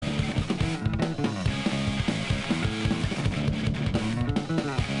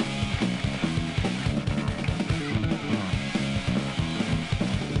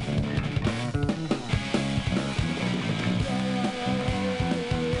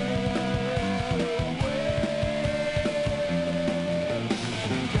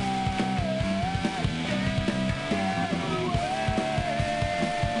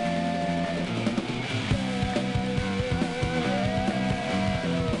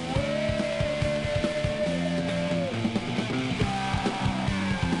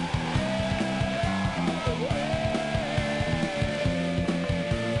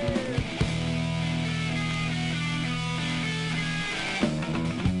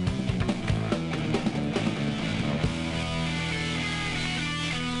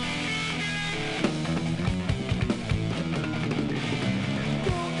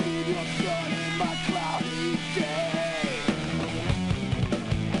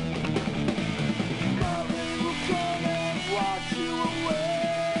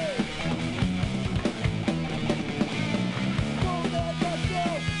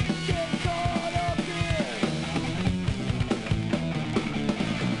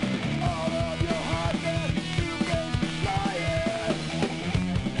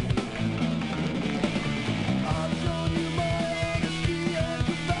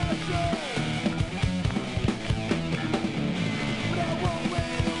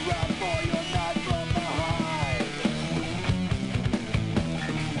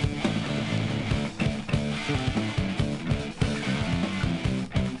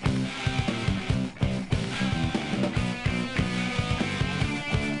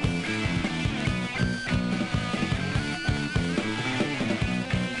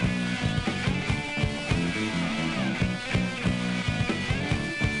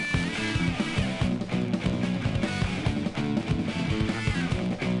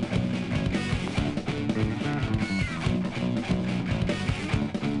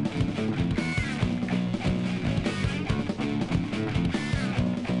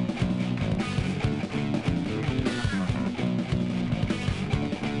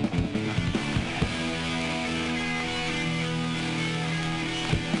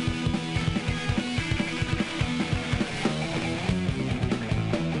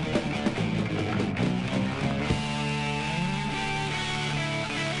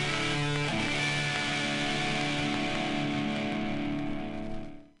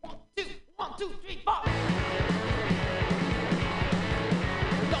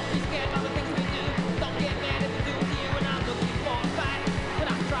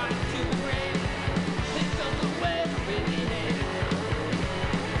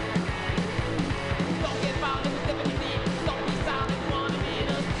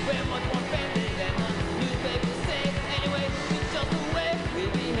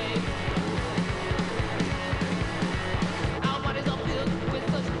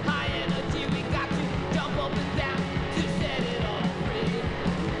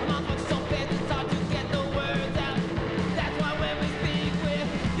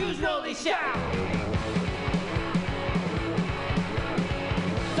everybody shout.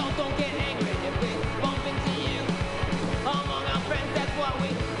 So don't get angry if we bump into you among our friends. That's what we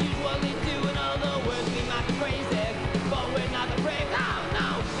usually do. In other words, we might be crazy, but we're not the brave. No,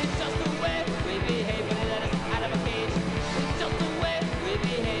 no, it's just the way we behave when they let us out of a cage. It's just the way we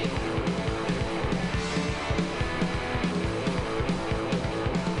behave.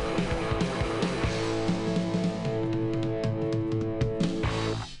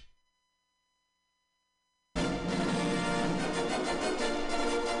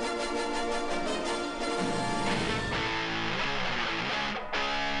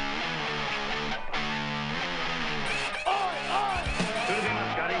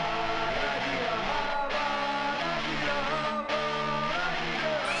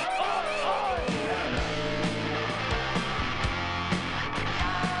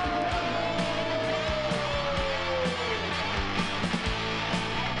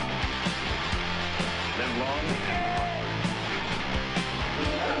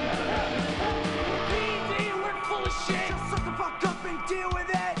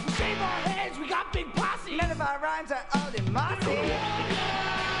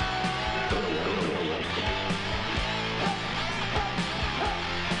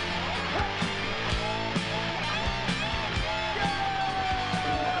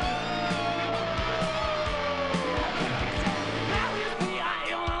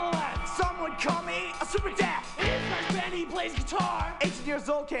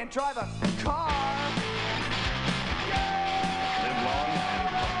 Can't drive a car. Live long and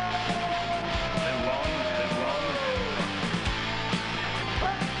live long, live long,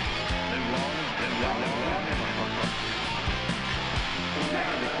 live long, live long,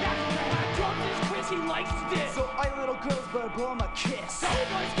 Drugs is Chris, he likes to diss. So I little girls better blow him a kiss. So he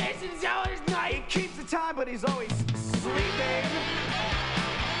blows gates in his hours night. He keeps the time, but he's always sleeping.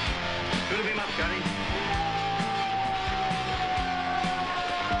 Good to be Scotty.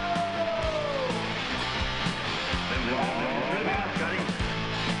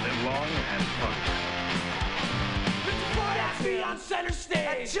 On center stage,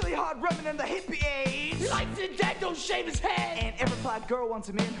 that chili hard rubbing in the hippie age. He likes it dead, don't shave his head. And every fly girl wants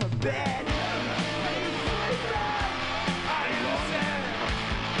him in her bed. I am sad.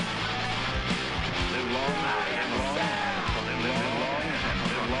 Live long, I am sad. live long,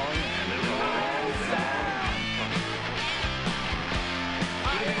 live long, live long.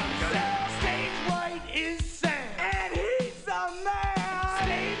 I am sad. Stage right is sad, and he's a man.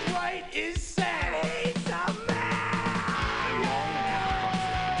 Stage right is sad, and he's a man.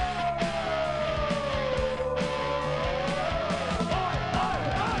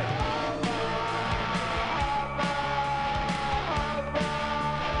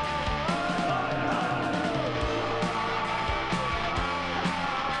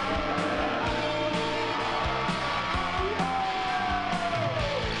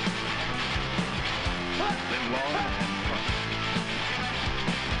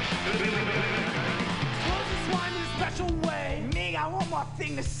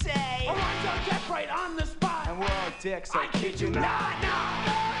 Thing to say. I want your death right on the spot. And we're all dicks. I kid you not.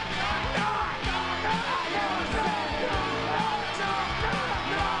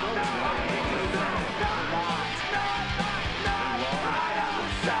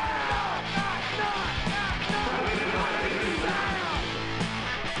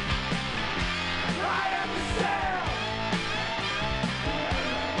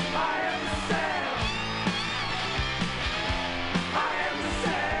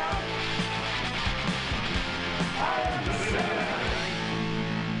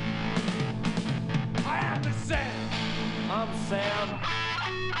 Sam, can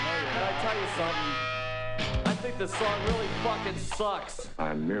I tell you something? I think this song really fucking sucks.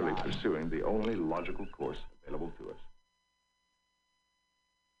 I'm merely pursuing the only logical course available to us.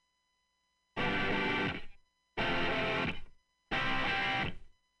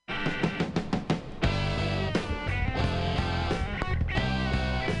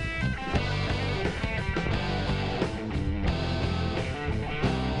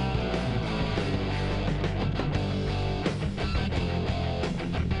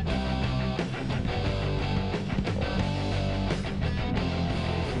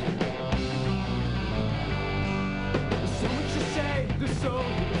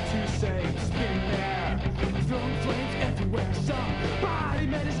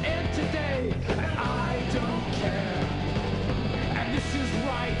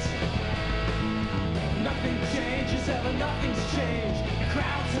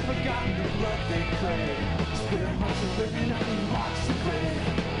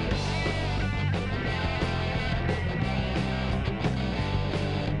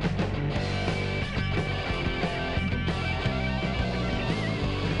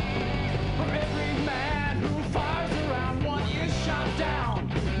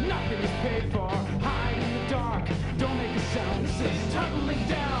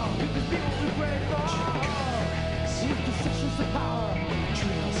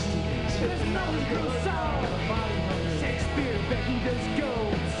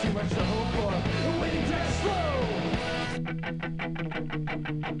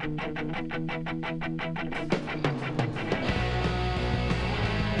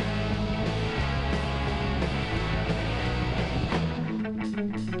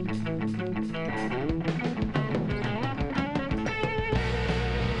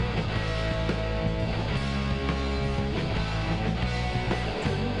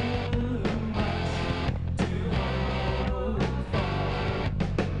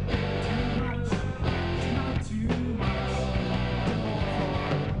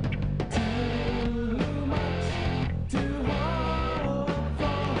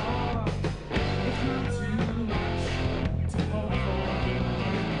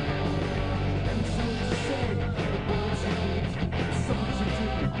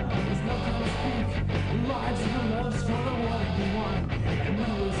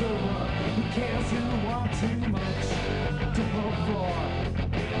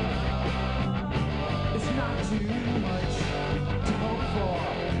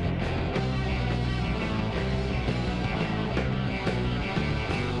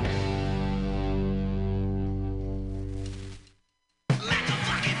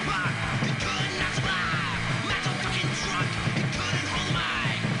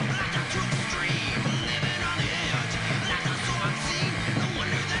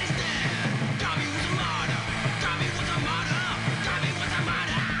 Tommy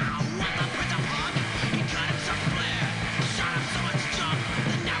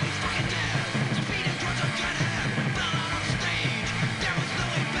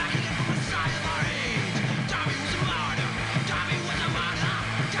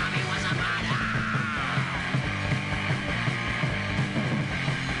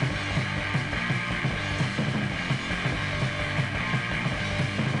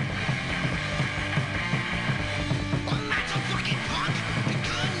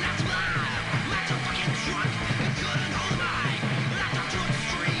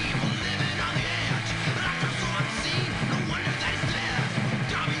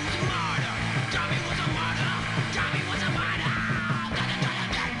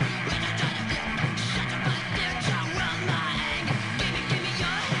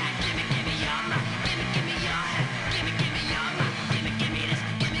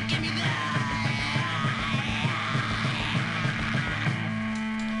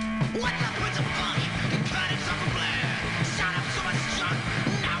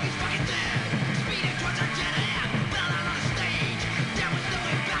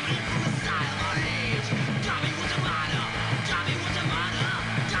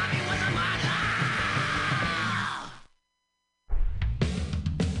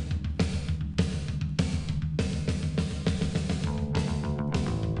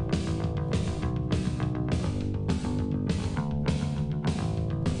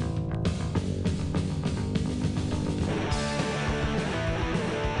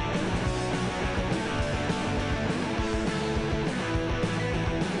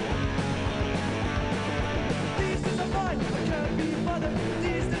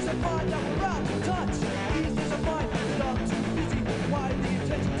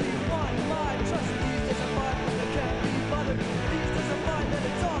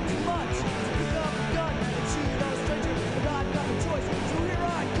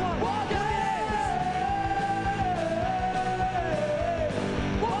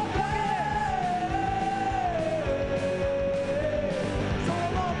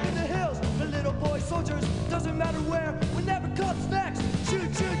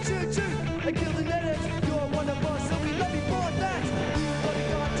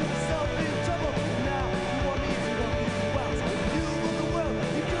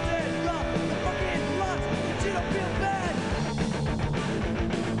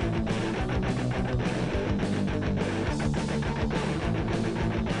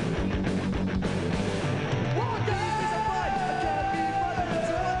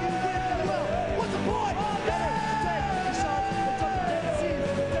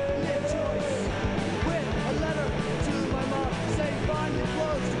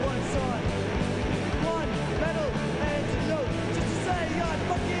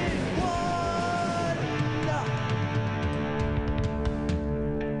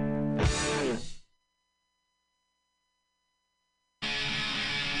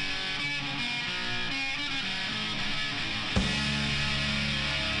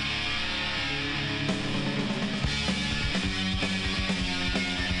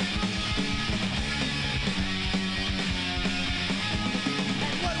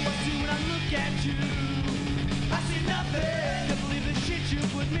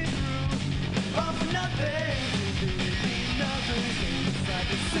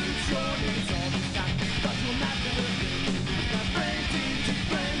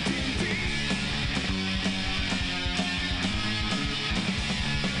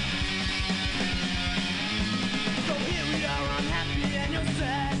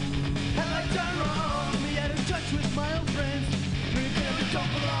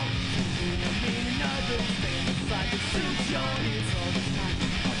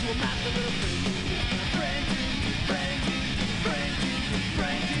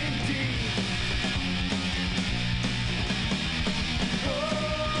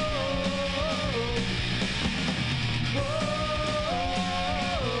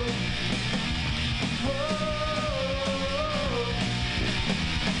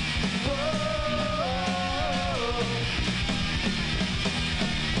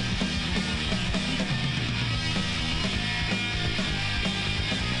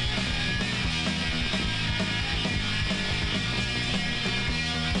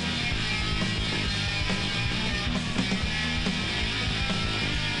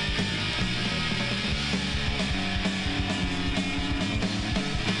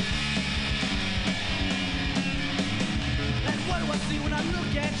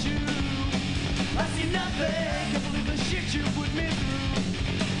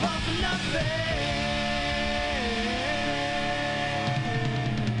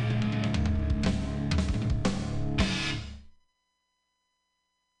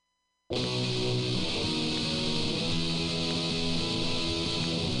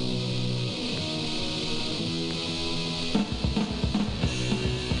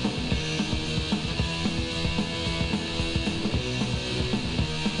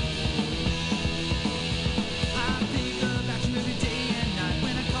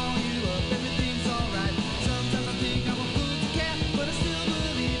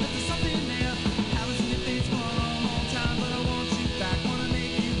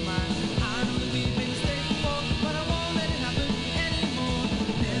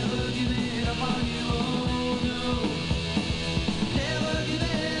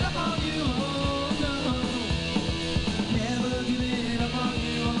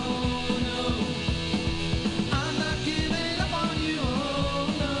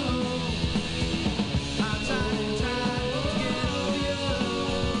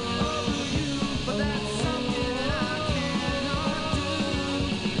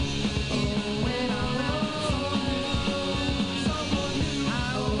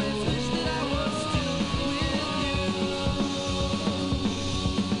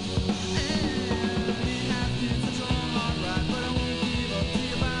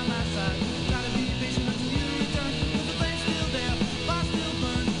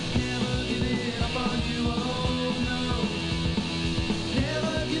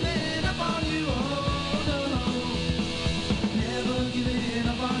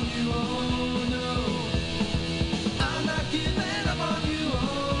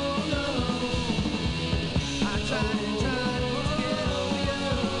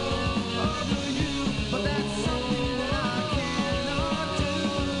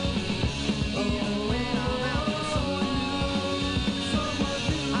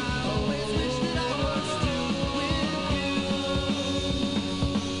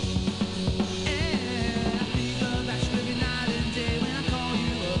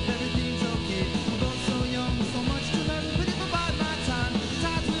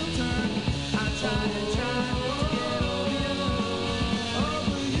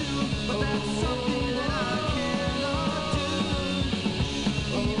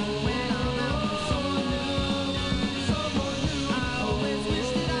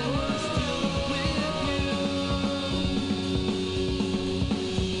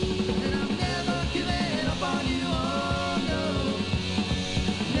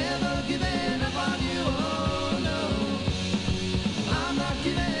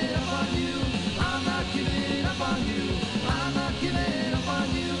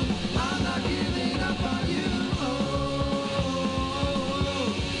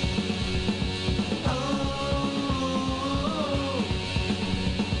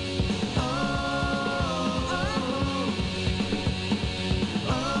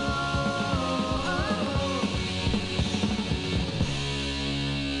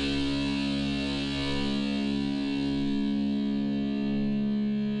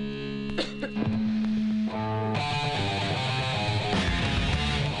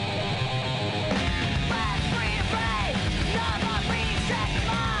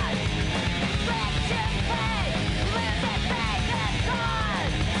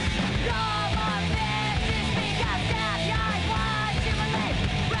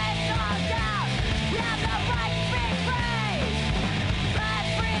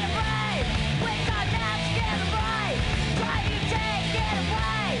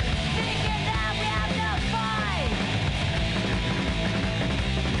Thinking that we have no fun.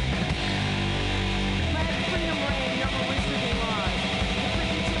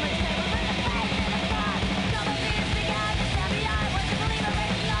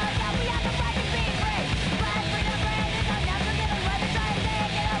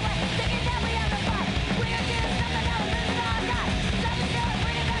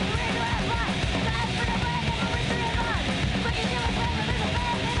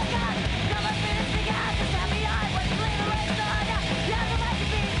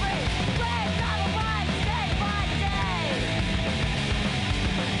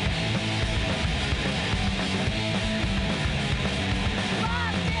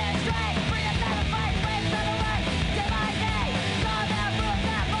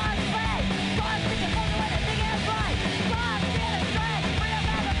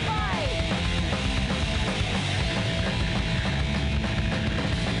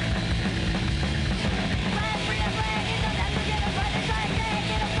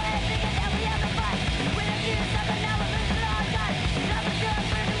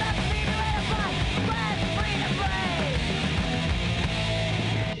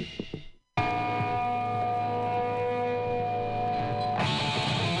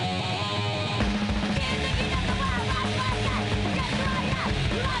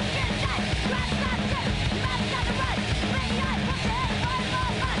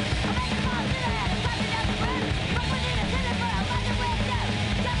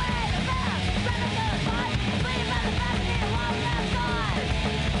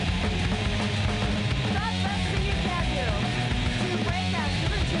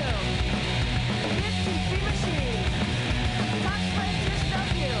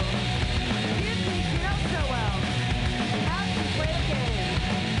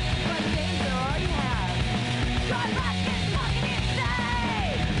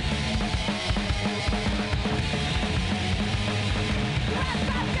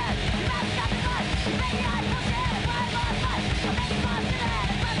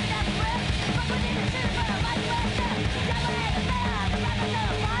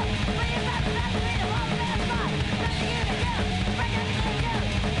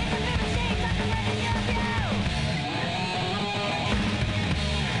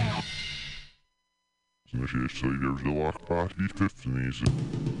 Initiate leaders de lock party 50s.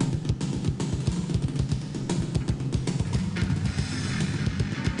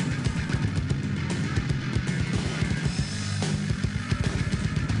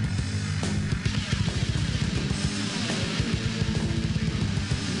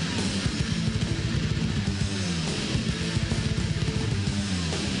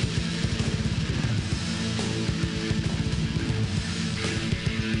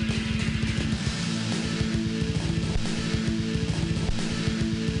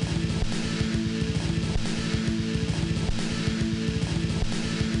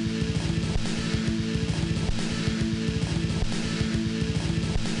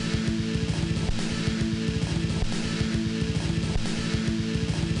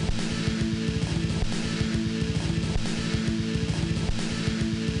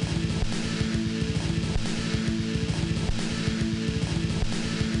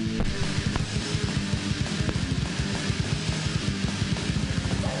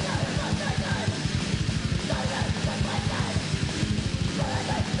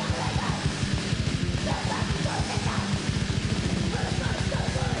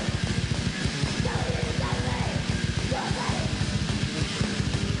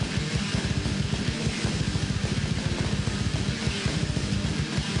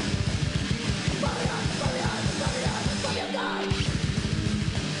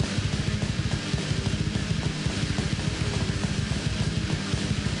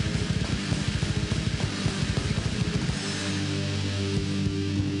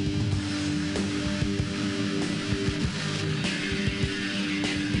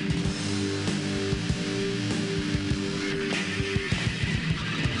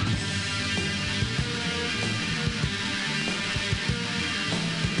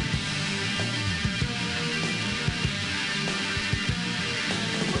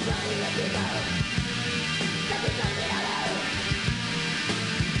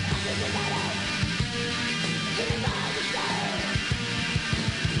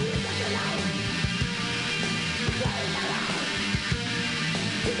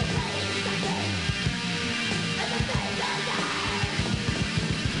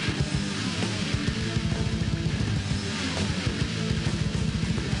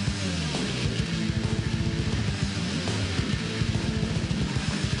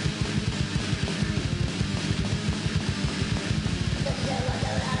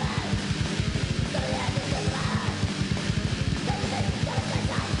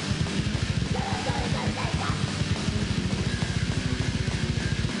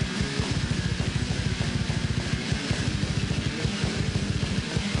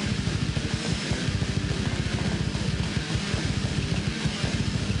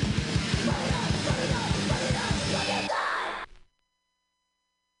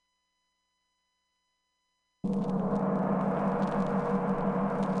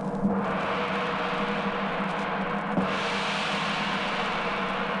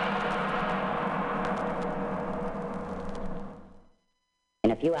 In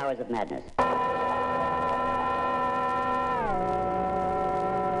a few hours of madness.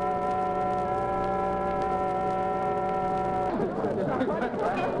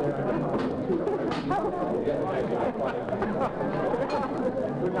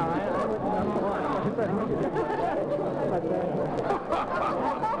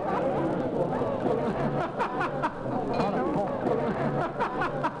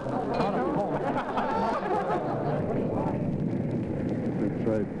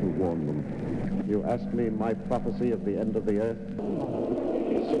 You asked me my prophecy of the end of the earth?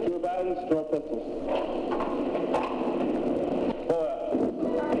 Secure balance, draw pistols.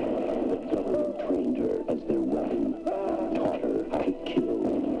 The government trained her as their weapon, taught her how to kill.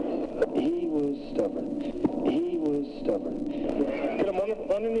 He was stubborn. He was stubborn. Get him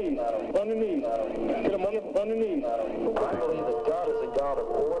on the knees. On the knees. Get him on the knees. I believe that God is a God of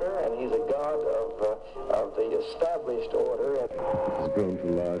order, and He's a God of the established order. It's grown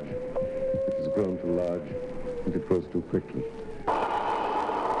too large. It has grown too large, and it grows too quickly.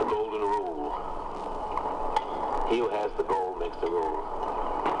 The golden rule. He who has the gold makes the rule.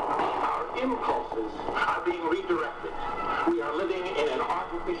 Our impulses are being redirected. We are living in an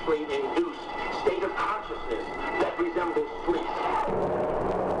artificially induced state of consciousness that resembles sleep.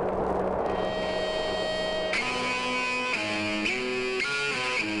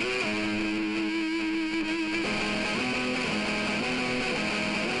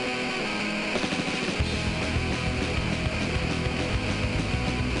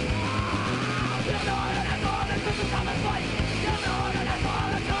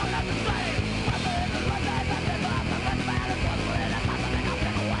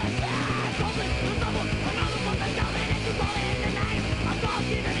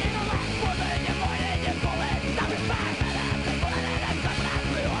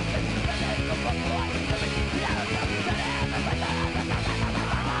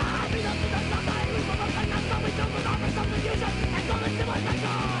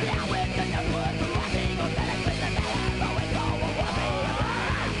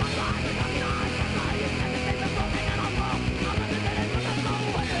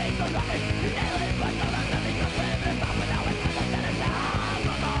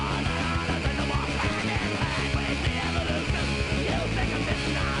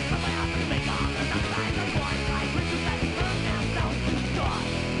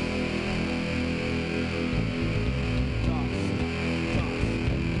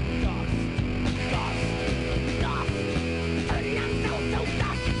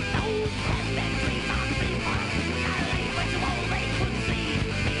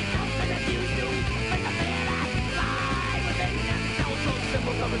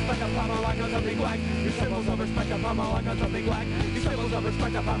 respect upon my like on something black. Your symbols of respect upon my like on something black. Your symbols of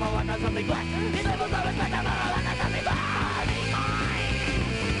respect upon my like on something black. Your symbols of respect upon my like on something black.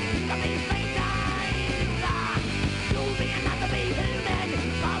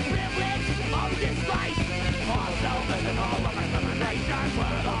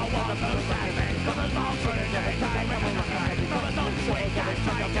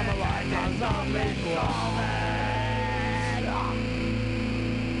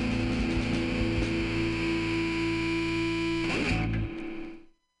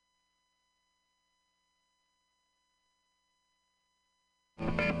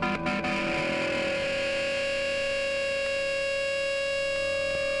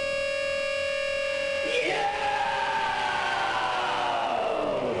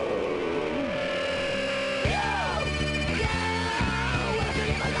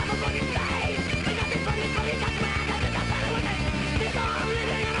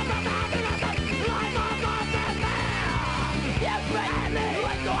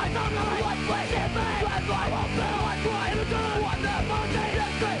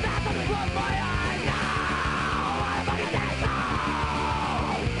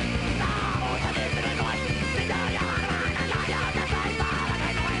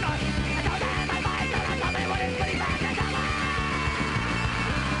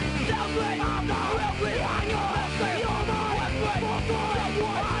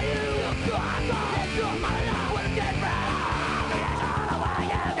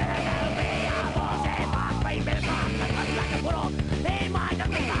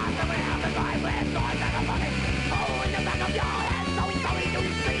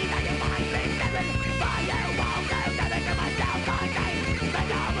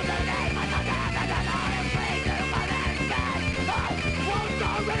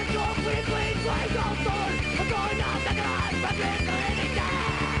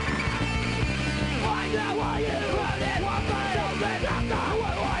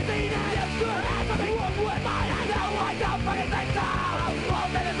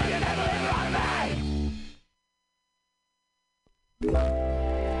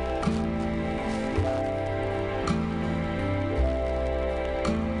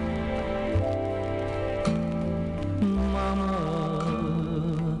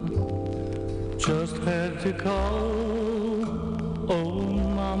 Just had to call, oh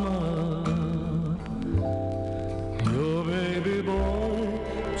mama, your baby boy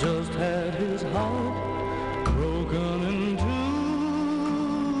just had his heart broken in two.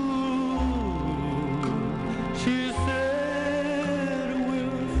 She said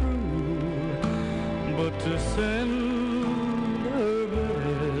we're through, but to send her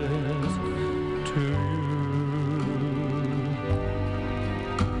best to you.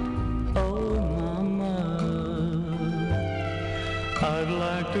 I'd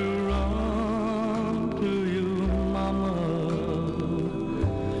like to run to you, mama.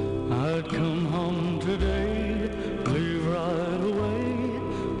 I'd come home today, leave right away,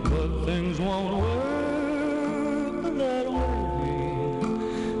 but things won't work that way.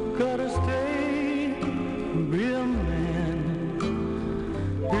 Gotta stay, be a man,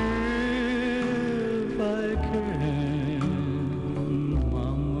 if I can,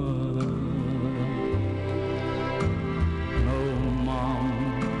 mama.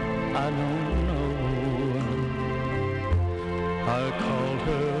 I don't know. I called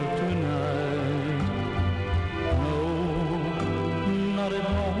her tonight. No, not at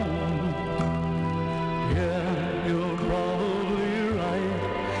home. Yeah, you're probably right.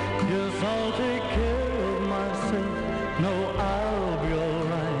 Yes, I'll take care of myself. No, I'll be all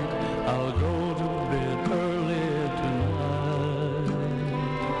right. I'll go to bed early tonight.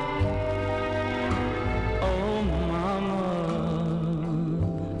 Oh, mama,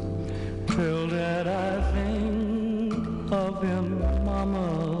 till that I think of him, mama.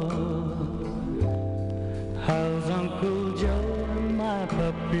 How's Uncle Joe, my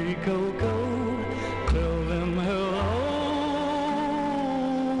puppy Coco? Tell them hello.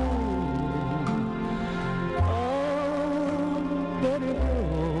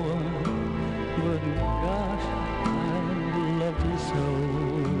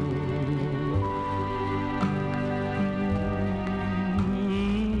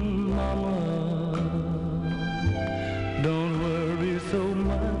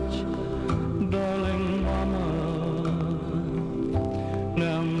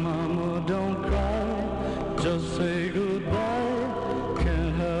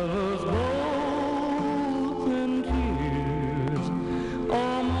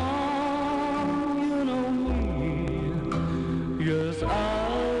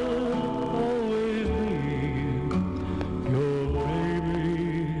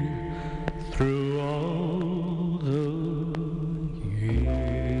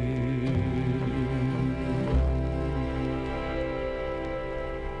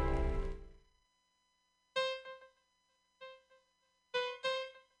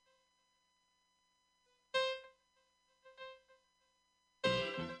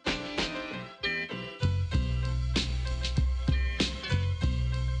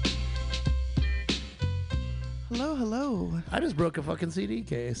 Hello, hello. I just broke a fucking CD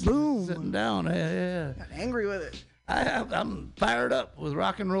case. Boom. Sitting down. Yeah. Got angry with it. I'm fired up with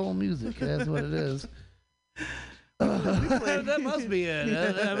rock and roll music. That's what it is. That must be it.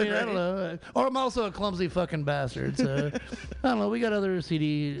 I mean, I don't know. Or I'm also a clumsy fucking bastard. So I don't know. We got other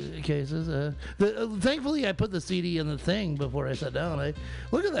CD cases. Thankfully, I put the CD in the thing before I sat down.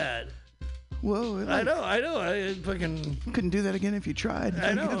 Look at that. Whoa! I know. I fucking couldn't do that again if you tried.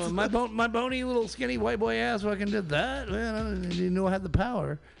 I know. My bony little skinny white boy ass fucking did that. Man, I didn't even know I had the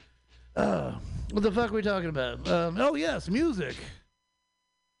power. What the fuck are we talking about? Oh yes, music.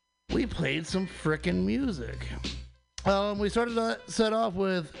 We played some frickin' music. We started to set off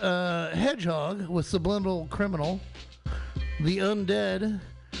with Hedgehog with Subliminal Criminal, The Undead,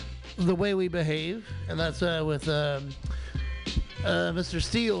 The Way We Behave, and that's with Mr.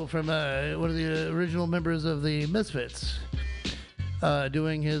 Steele from one of the original members of the Misfits,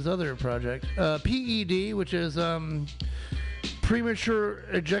 doing his other project. PED, which is Premature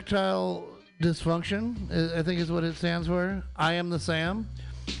Erectile Dysfunction, I think is what it stands for. I Am the Sam.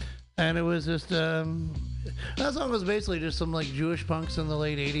 And it was just, that song was basically just some like Jewish punks in the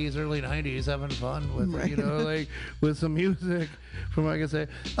late 80s, early 90s having fun with, right. You know, like with some music from what I can say.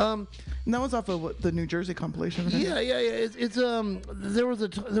 And that was off of the New Jersey compilation. Right? Yeah. It's there was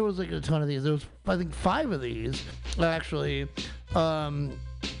like a ton of these. There was, I think, 5 of these actually.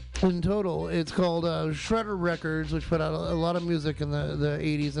 In total, it's called Shredder Records, which put out a lot of music in the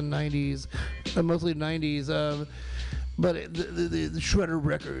 80s and 90s, mostly 90s. But the Shredder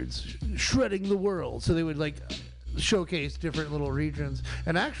Records, shredding the world. So they would like showcase different little regions.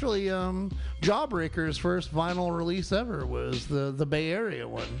 And actually, Jawbreaker's first vinyl release ever was the Bay Area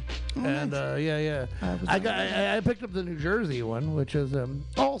one. Oh, and nice. yeah. I picked up the New Jersey one, which is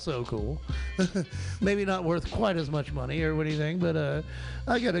also cool. Maybe not worth quite as much money or anything, but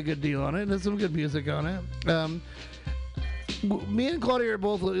I got a good deal on it. And there's some good music on it. Me and Claudia are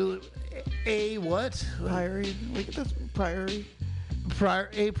both a what? Priory. Look at this. Priory.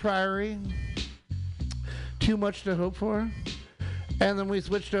 Priory. Too Much to Hope For. And then we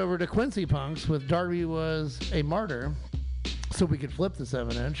switched over to Quincy Punks with Darby Was a Martyr, so we could flip the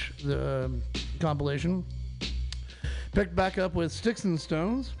 7-inch, the compilation. Picked back up with Sticks and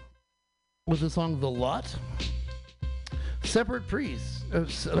Stones with the song The Lot. Separate Piece.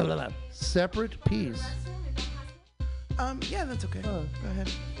 Separate Piece. Yeah, that's okay. Go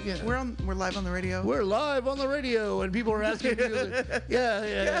ahead. Yeah. We're live on the radio. We're live on the radio, and people are asking you.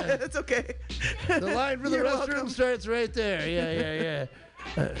 Yeah. That's okay. The line for the You're restroom welcome. starts right there. Yeah.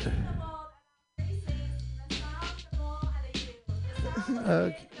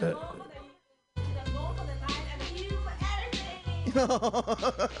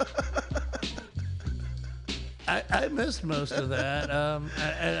 I missed most of that.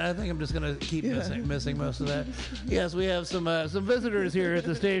 I think I'm just going to keep missing most of that. Yes, we have some visitors here at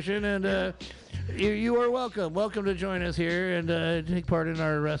the station, and you are welcome. Welcome to join us here and take part in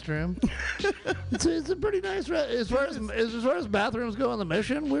our restroom. It's a pretty nice as far as bathrooms go in the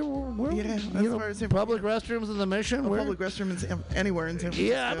Mission. We're public restrooms in the Mission. Public restrooms anywhere in San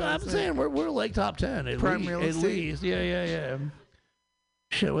Francisco. Yeah, I'm saying we're like top 10 at least. Yeah.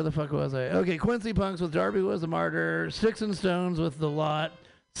 Shit, where the fuck was I? Okay, Quincy Punks with Darby Was a Martyr, Sticks and Stones with The Lot,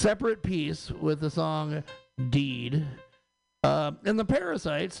 Separate Piece with the song Deed, and the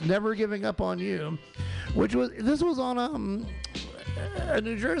Parasites, Never Giving Up on You, this was on a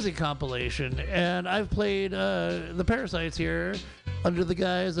New Jersey compilation, and I've played the Parasites here under the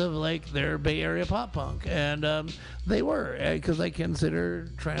guise of like their Bay Area pop punk, and they were, because I consider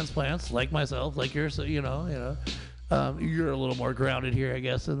transplants like myself, like you're, so you know. You're a little more grounded here, I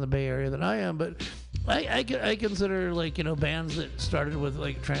guess, in the Bay Area than I am, but I consider, like, you know, bands that started with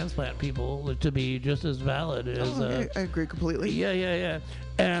like transplant people to be just as valid as. I agree completely. Yeah.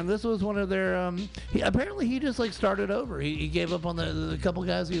 And this was one of their. Apparently, he just like started over. He gave up on the couple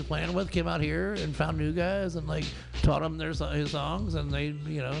guys he was playing with, came out here and found new guys and like taught them his songs, and they,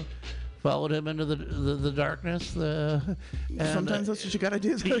 you know, followed him into the darkness. Sometimes that's what you gotta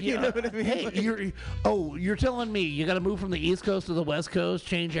do. So you know what I mean? Hey, you're telling me you gotta move from the East Coast to the West Coast,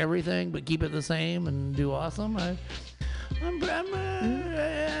 change everything, but keep it the same and do awesome? I'm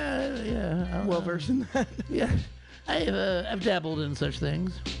well versed in that. Yeah, I've dabbled in such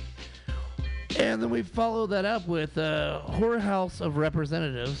things. And then we follow that up with Whorehouse of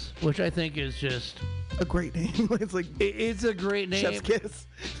Representatives, which I think is just a great name. It's a great name. Chef's kiss.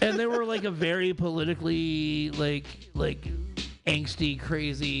 And they were like a very politically like angsty,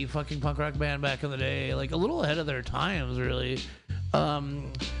 crazy fucking punk rock band back in the day, like a little ahead of their times, really.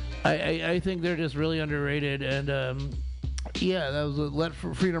 I think they're just really underrated, and Yeah, that was Let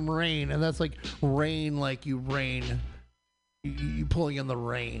Freedom Rain, and that's like rain, like you rain, you pulling in the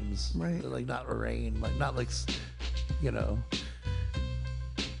reins, right? Like not rain, like not like, you know.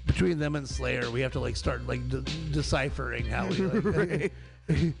 Between them and Slayer, we have to like start like deciphering how we like. Right.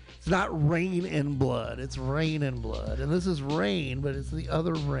 It's not rain in blood; it's rain in blood, and this is rain, but it's the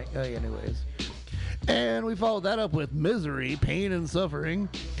other rain. Anyways, and we followed that up with Misery, Pain and Suffering,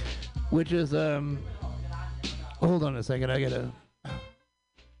 which is Hold on a second, I gotta.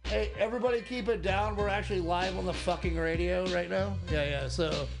 Hey, everybody, keep it down. We're actually live on the fucking radio right now. Yeah.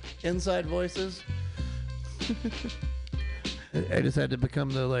 So, inside voices. I just had to become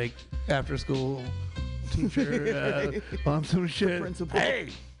the like after school teacher on some shit. Hey,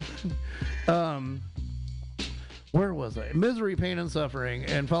 where was I? Misery, Pain, and Suffering,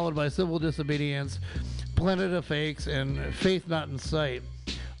 and followed by Civil Disobedience, Planet of Fakes, and Faith Not in Sight.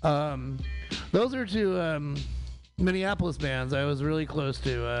 Those are two Minneapolis bands I was really close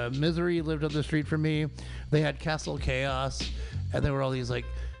to. Misery lived up the street from me. They had Castle Chaos, and they were all these like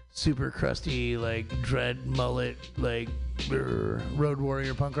super crusty, like dread mullet, like road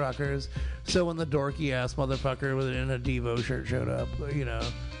warrior punk rockers. So when the dorky ass motherfucker in a Devo shirt showed up, you know,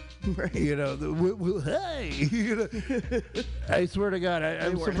 right? You know, hey, you know, I swear to God,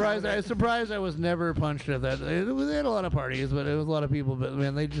 I'm surprised. I was surprised I was never punched at that. They had a lot of parties, but it was a lot of people. But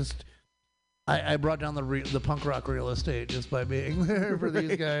man, they just. I brought down the punk rock real estate just by being there for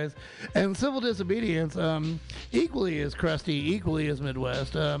these guys. And Civil Disobedience, equally as crusty, equally as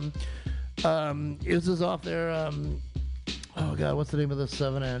Midwest. This is off their, oh God, what's the name of this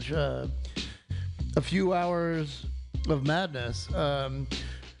 7-inch? A Few Hours of Madness.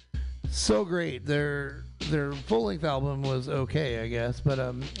 So great. Their full-length album was okay, I guess. But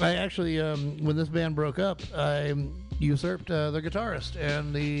I actually, when this band broke up, I usurped the guitarist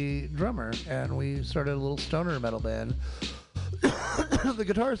and the drummer, and we started a little stoner metal band. The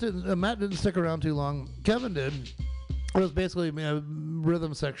guitarist, Matt didn't stick around too long. Kevin did. It was basically a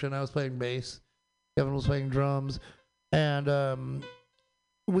rhythm section. I was playing bass. Kevin was playing drums. And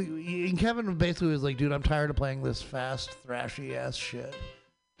Kevin basically was like, dude, I'm tired of playing this fast, thrashy ass shit.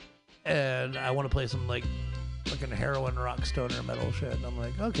 And I want to play some like fucking heroin rock stoner metal shit. And I'm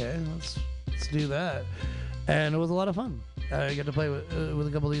like, okay, let's do that. And it was a lot of fun. I got to play with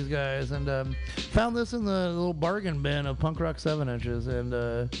a couple of these guys, and found this in the little bargain bin of punk rock 7-inches,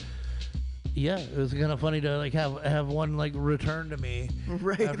 and yeah, it was kind of funny to like have one like return to me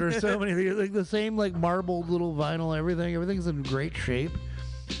right after so many years. Like the same like marbled little vinyl, everything's in great shape.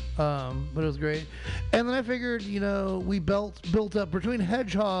 But it was great. And then I figured, you know, we built up between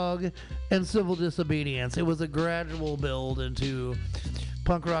Hedgehog and Civil Disobedience. It was a gradual build into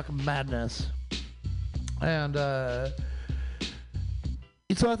punk rock madness. And so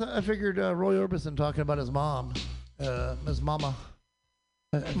I figured Roy Orbison talking about his mom, Ms. Mama.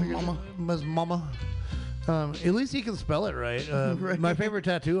 Ms. Mama. At least he can spell it right. Right. My favorite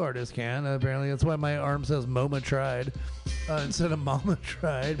tattoo artist can, apparently. That's why my arm says MoMA tried instead of Mama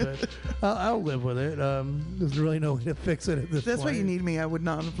tried. But I'll live with it. There's really no way to fix it at this point. That's why you need me. I would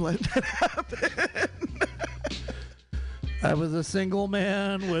not have let that happen. I was a single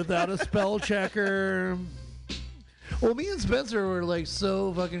man without a spell checker. Well, me and Spencer were like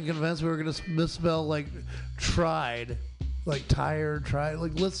so fucking convinced we were going to misspell like tried. Like tired, tried.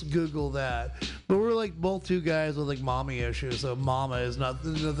 Like, let's Google that. But we're like both two guys with like mommy issues. So mama is not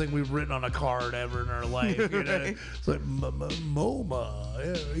the thing we've written on a card ever in our life. You know? Right. It's like MoMA.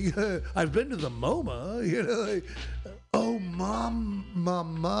 Yeah. I've been to the MoMA. You know, like, oh,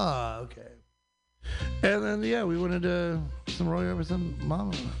 mama. Okay. And then, yeah, we went into some Roy Orbison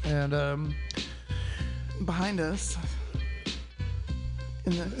Mama. And behind us.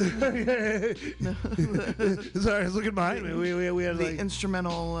 Sorry, I was looking behind me. We had the like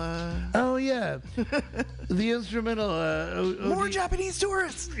instrumental. Oh yeah, the instrumental. More Japanese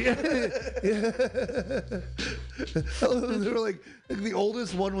tourists. Yeah. They were like the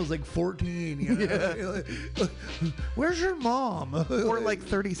oldest one was like 14. You know? Yeah. Like, where's your mom? Or like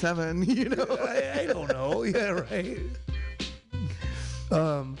 37. You know. I don't know. Yeah, right.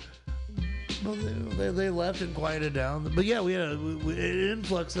 Well, they left and quieted down. But yeah, we had an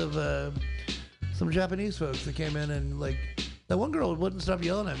influx of some Japanese folks that came in, and like that one girl wouldn't stop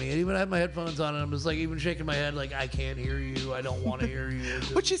yelling at me. I even had my headphones on, and I'm just like even shaking my head like, I can't hear you. I don't want to hear you.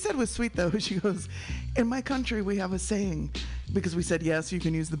 What she said was sweet though. She goes, in my country we have a saying, because we said yes, you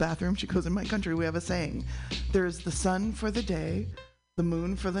can use the bathroom. She goes, in my country we have a saying. There's the sun for the day, the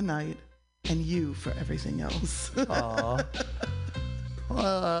moon for the night, and you for everything else. Aw.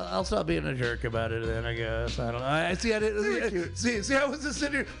 I'll stop being a jerk about it then, I guess. I don't know. I see. I didn't see. I was just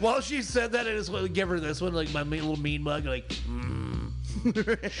sitting here while she said that. I just want to give her this one, like my little mean mug, like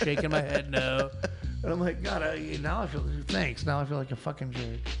shaking my head no. And I'm like, God, now I feel. Thanks. Now I feel like a fucking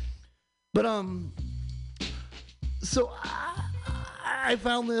jerk. But so I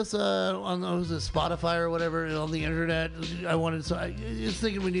found this on Spotify or whatever on the internet. I was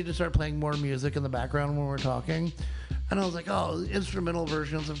thinking we need to start playing more music in the background when we're talking. And I was like, oh, instrumental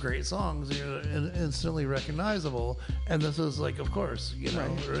versions of great songs, instantly recognizable. And this is like, of course,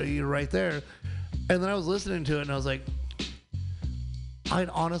 you're right there. And then I was listening to it, and I was like, I'd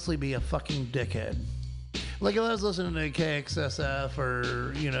honestly be a fucking dickhead. Like if I was listening to KXSF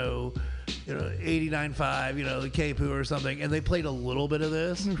or 89.5, the K-Poo or something, and they played a little bit of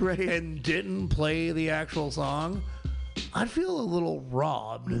this and didn't play the actual song, I'd feel a little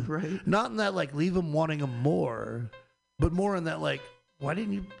robbed. Right. Not in that like leave them wanting them more. But more in that, like, why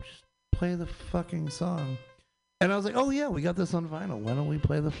didn't you just play the fucking song? And I was like, oh, yeah, we got this on vinyl. Why don't we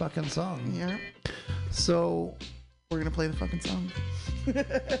play the fucking song? Yeah. So we're going to play the fucking song.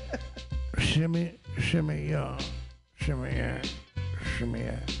 Shimmy, shimmy, yeah. Shimmy, yeah. Shimmy,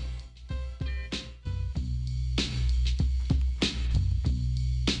 yeah.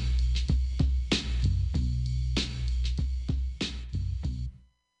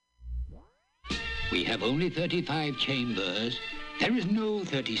 We have only 35 chambers. There is no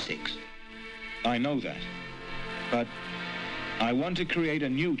 36. I know that. But I want to create a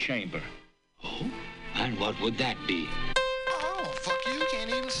new chamber. Oh? And what would that be? Oh, fuck you can't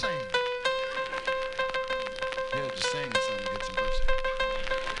even sing. Yeah, just sing something, get some pussy.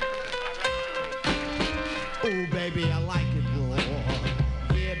 Oh, baby, I like it raw.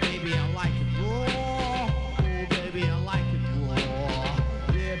 Yeah, baby, I like it raw. Oh, baby, I like it raw.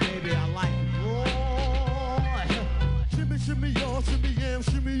 Yeah, baby, I like it raw. Shimmy, y'all, shimmy, yeah,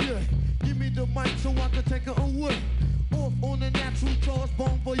 shimmy, yeah. Give me the mic so I can take it away. Off on the natural charge,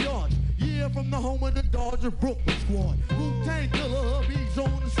 bon voyage. Yeah, from the home of the Dodger Brooklyn squad. Wu-Tang Killer, hubby's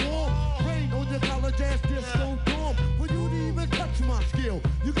on the swarm. Rain on your college ass disco dorm. For you to even touch my skill,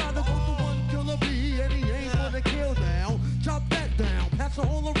 you gotta go to one killer B, and he ain't gonna kill now. Chop that down, pass it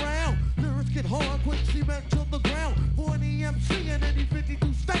all around. Lyrics get hard, quick cement to the ground. For any MC in any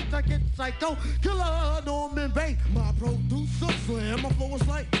 52 states, I get psycho. Killer, Norman Bates, my producer slam. My flow is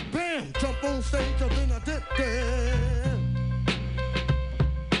like bam, jump on stage, and then I did that.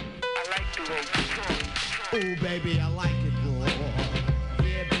 Oh, baby, I like it raw.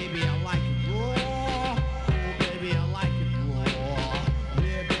 Yeah, baby, I like it raw. Oh, baby, I like it raw.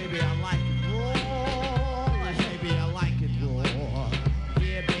 Yeah, baby, I like it raw. Baby, I like it raw.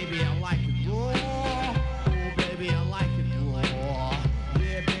 Yeah, baby, I like it raw. Oh, baby, I like it raw.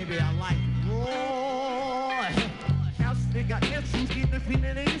 Yeah, baby, I like it raw. House nigga, answers, get the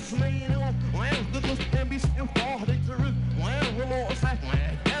feeling they slaying off. Well, the most can be still far, they turn. Well, we're more sad.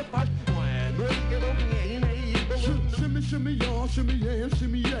 Shimmy, y'all, shimmy, yeah,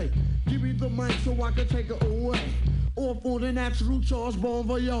 shimmy, yeah. Give me the mic so I can take it away. Off on the natural charge, bon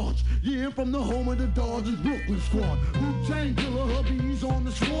voyage. Yeah, from the home of the Dodgers Brooklyn squad. Wu-Tang Killer, hubby's on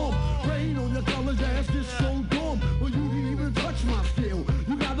the swarm. Rain on your college ass, disco dorm. Well, you didn't even touch my skill.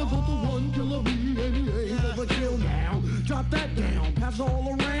 You gotta go to one killer B, and he ain't ever kill now. Drop that down, pass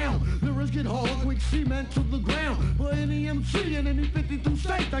all around. Lyrics get hard, quick cement to the ground. For any MC in any 52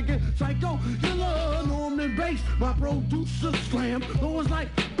 states, I get psycho, killer, Norman Bates. My producer slam, though it's like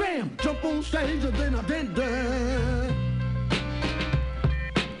bam, jump on stage and then I did that.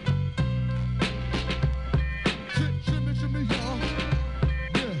 Shimmy, shimmy, y'all.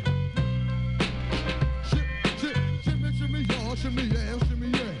 Yeah. Shimmy, shimmy, y'all. Shimmy, yeah, shimmy,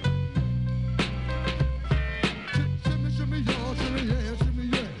 yeah. Shimmy, shimmy, y'all. Shimmy, yeah, shimmy,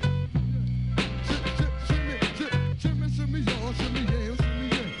 yeah. Shimmy, shimmy, y'all. Shimmy, yeah, shimmy,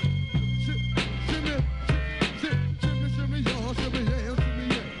 yeah. Shimmy, y'all. Shimmy, yeah, shimmy,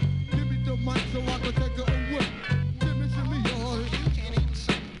 yeah. Give me the mic so I can take it away. Shimmy, y'all. You can't even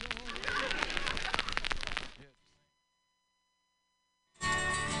sing.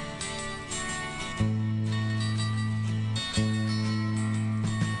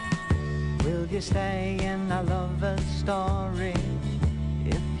 Will you stay in our lover's story?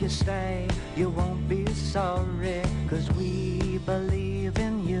 If you stay, you won't be sorry, 'cause we believe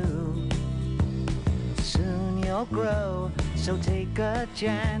in you. Soon you'll grow, so take a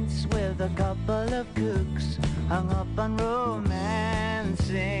chance with a couple of kooks hung up on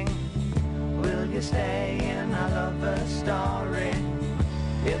romancing. Will you stay in our lover's story?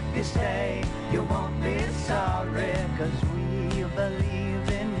 If you stay, you won't be sorry, 'cause we believe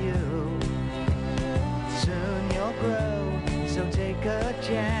in you. Soon you'll grow, so take a a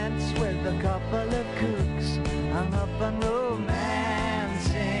chance with a couple of kooks hung up on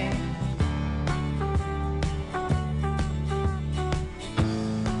romancing.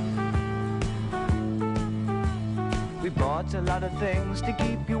 We bought a lot of things to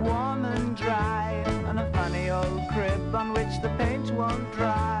keep you warm and dry, and a funny old crib on which the paint won't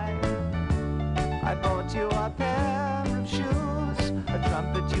dry. I bought you a pair of shoes, a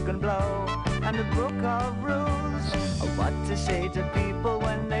trumpet you can blow, and a book of rules of what to say to people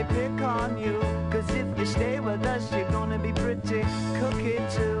when they pick on you. 'Cause if you stay with us, you're gonna be pretty cookie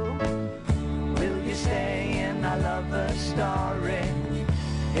too. Will you stay in our lover story?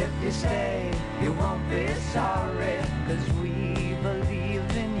 If you stay, you won't be sorry, 'cause we believe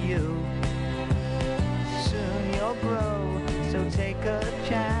in you. Soon you'll grow, so take a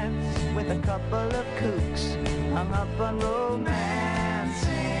chance with a couple of kooks hung up on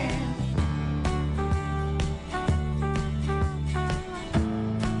romancing.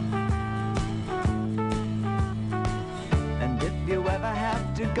 And if you ever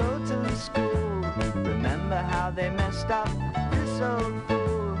have to go to school, remember how they messed up this old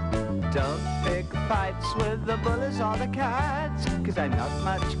fool. Don't pick fights with the bullies or the cats, 'cause I'm not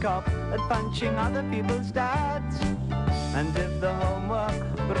much cop at punching other people's dads. And if the homework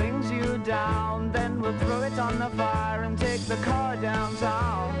brings you down, then we'll throw it on the fire and take the car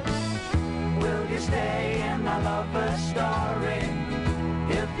downtown. Will you stay in our lover story?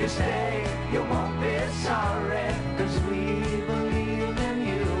 If you stay, you won't be sorry, 'cause we believe in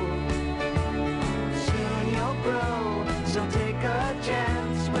you. Soon you'll grow, so take a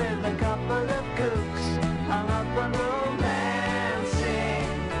chance with a couple of kooks hung up on romancing.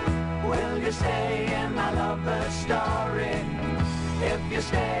 Will you stay in my lover story? If you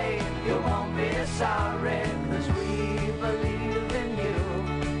stay, you won't be sorry, 'cause we believe in you.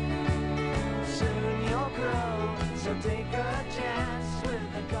 Soon you'll grow, so take a chance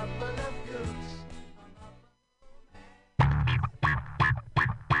with a couple of kooks.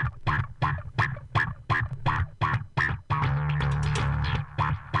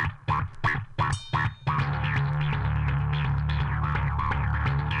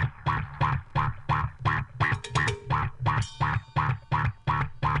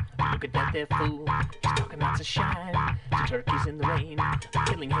 Look at that there fool, he's talking lots of shine. The turkeys in the rain,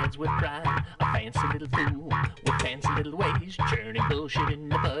 killing heads with brine. A fancy little fool with fancy little ways, churning bullshit in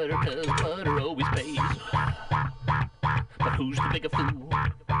the butter, 'cause butter always pays. But who's the bigger fool?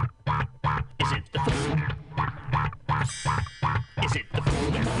 Is it the fool? Is it the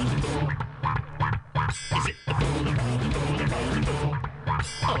fool? Is it the fool?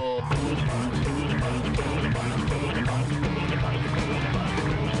 Oh, fool.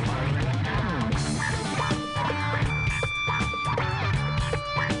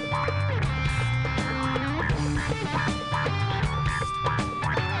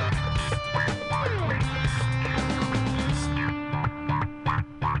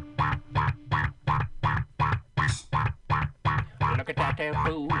 Look at that there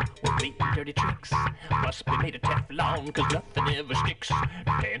fool with blatant dirty tricks. Must be made of Teflon, 'cause nothing ever sticks.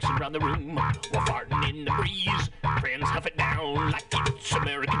 Dancing around the room while farting in the breeze. Friends huff it down like it's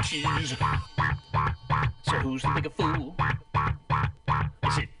American cheese. So who's the bigger fool?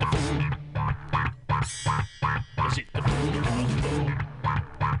 Is it the fool? Is it the fool?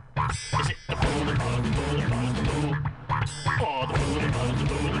 Is it the fool? Oh, the fool.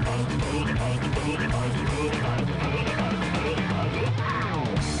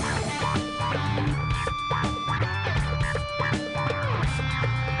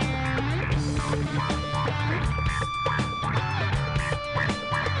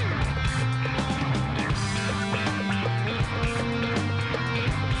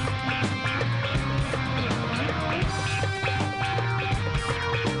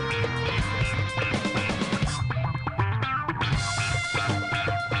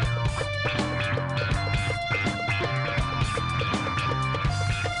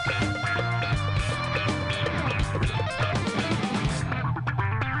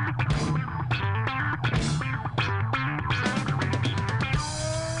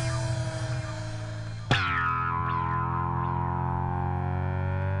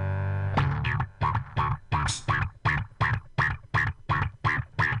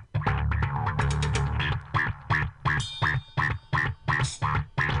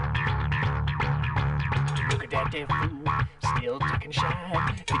 Damn fool, still talking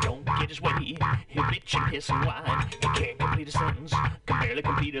shine. If he don't get his way, he'll bitch and hiss and whine. He can't complete a sentence, can barely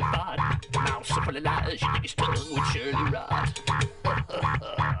complete a thought. Mouth so full of lies, you think his tongue would surely rot.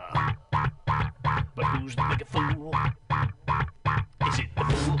 But who's the bigger fool? Is it the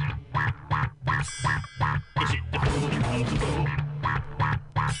fool? Is it the fool?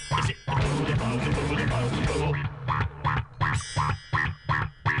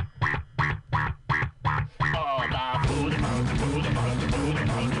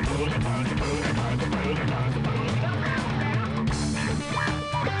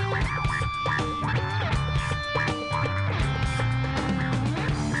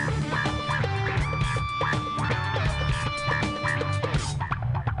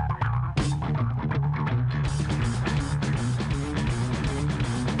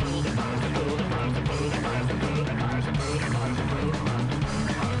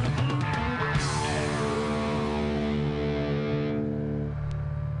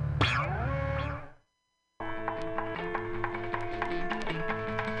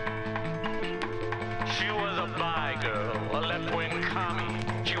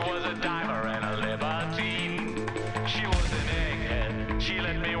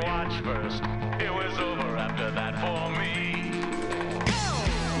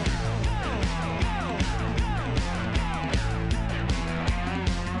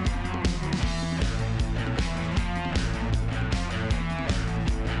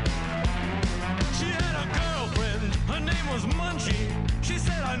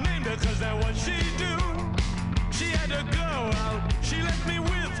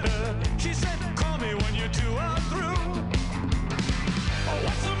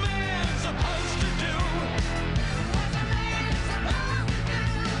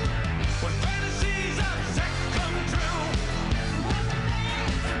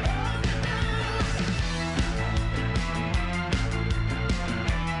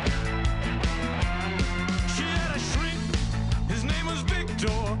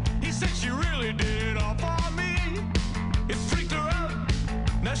 door. He said she really did it all for me. It freaked her out.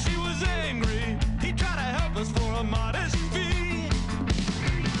 Now she was angry. He tried to help us for a modest fee.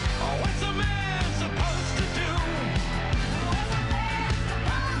 Oh, what's a man supposed to do?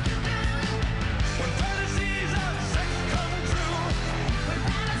 When fantasies of sex come true.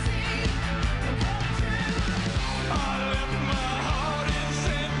 I left my heart in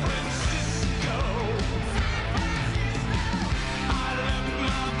San Francisco. I left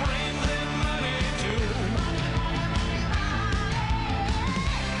my brains and money too.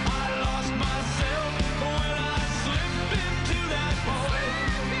 I lost myself when I slipped into that void.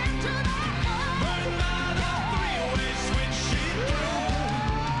 Burned by the three-way switch she threw.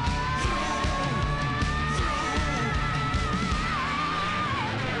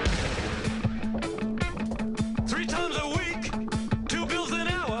 3 times a week, 2 bills an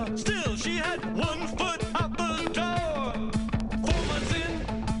hour. Still, she had 1 foot out the door. 4 months in,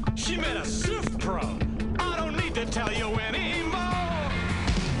 she met a surf pro. I don't need to tell you anymore.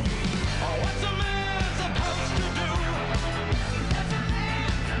 Oh, what's a man supposed to do?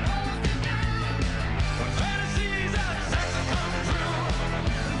 When fantasies of sex come true.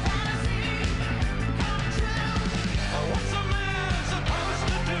 Oh, what's a man supposed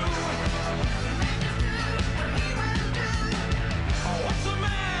to do? Oh, what's a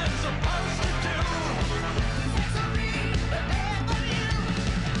man supposed to do? Oh, what's a man supposed to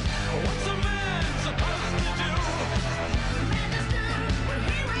do? Oh, what's a man supposed to do?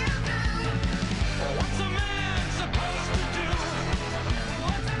 Oh, what's a man supposed to do?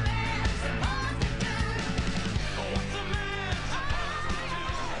 Oh, what's a man supposed to do?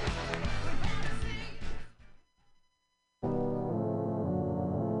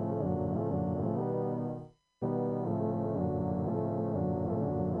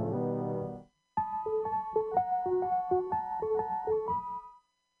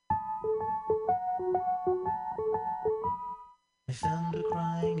 I found her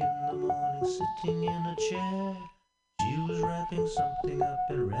crying in the morning, sitting in a chair. She was wrapping something up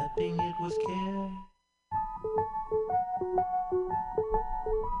and wrapping it with care.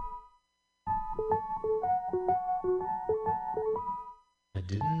 I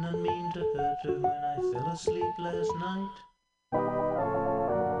did not mean to hurt her when I fell asleep last night.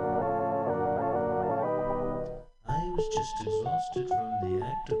 I was just exhausted from the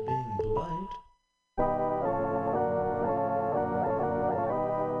act of being polite.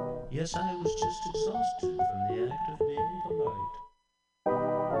 Yes, I was just exhausted from the act of being polite.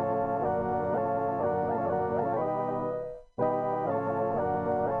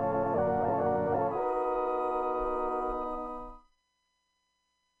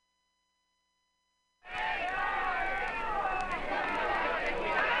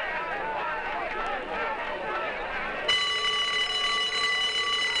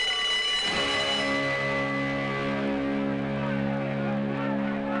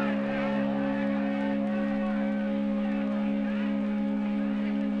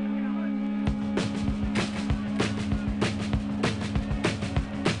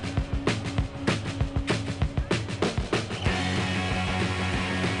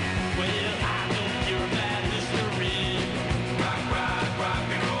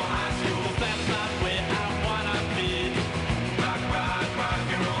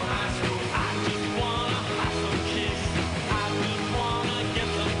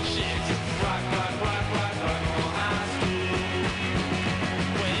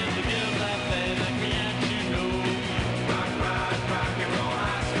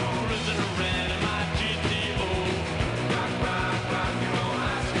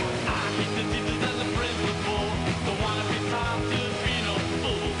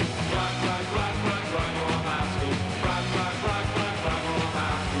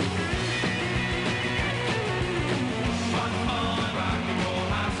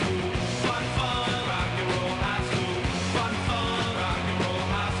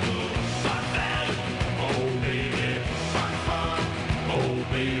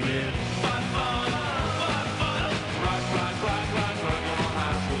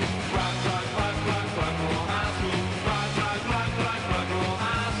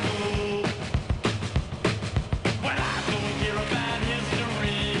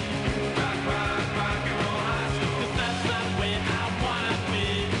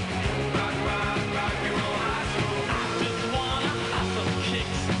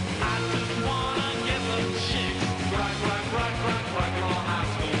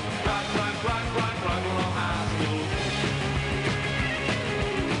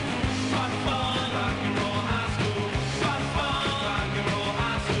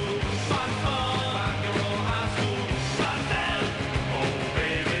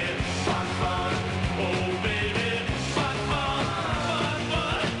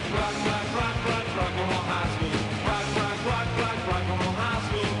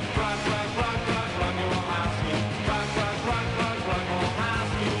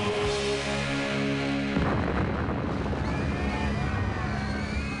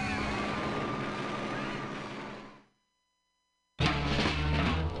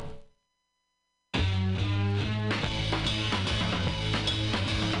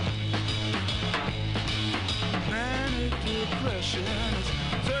 depression is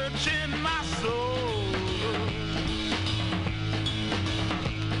searching my soul.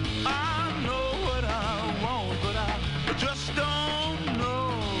 I know what I want, but I just don't know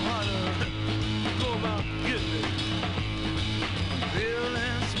how to go about getting it.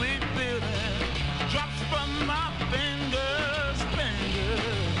 Feeling, sweet feeling, drops from my fingers.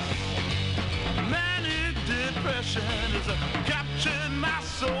 Manic depression has captured my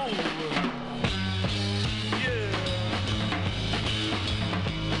soul. Yeah.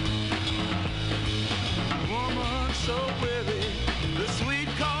 Woman so weary, the sweet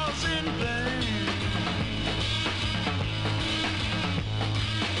cause in vain.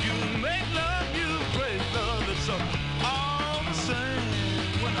 You make love, you break love, it's all the same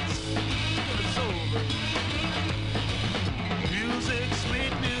when it's over. Music,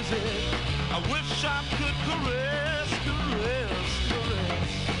 sweet music, I wish I could caress.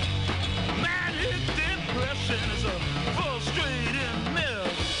 Manic depression is a frustrating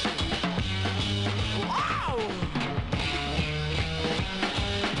mess. Wow!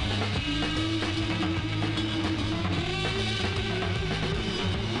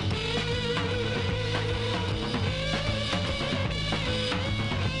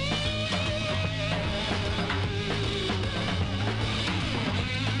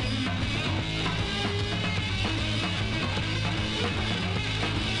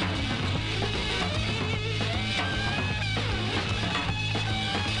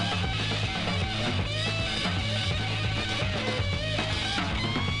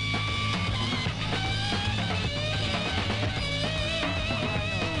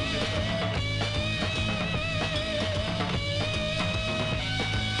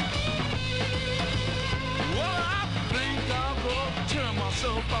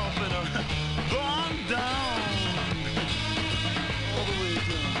 Off and gone down all the way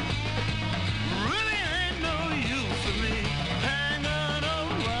down. Really ain't no use for me hanging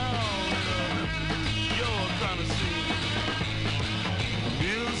around your kind of scene.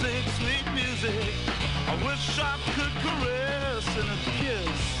 Music, sweet music, I wish I could caress and a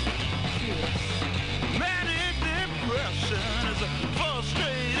kiss. Manic depression is a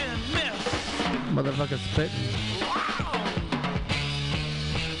frustrating mess. Motherfucker spitting.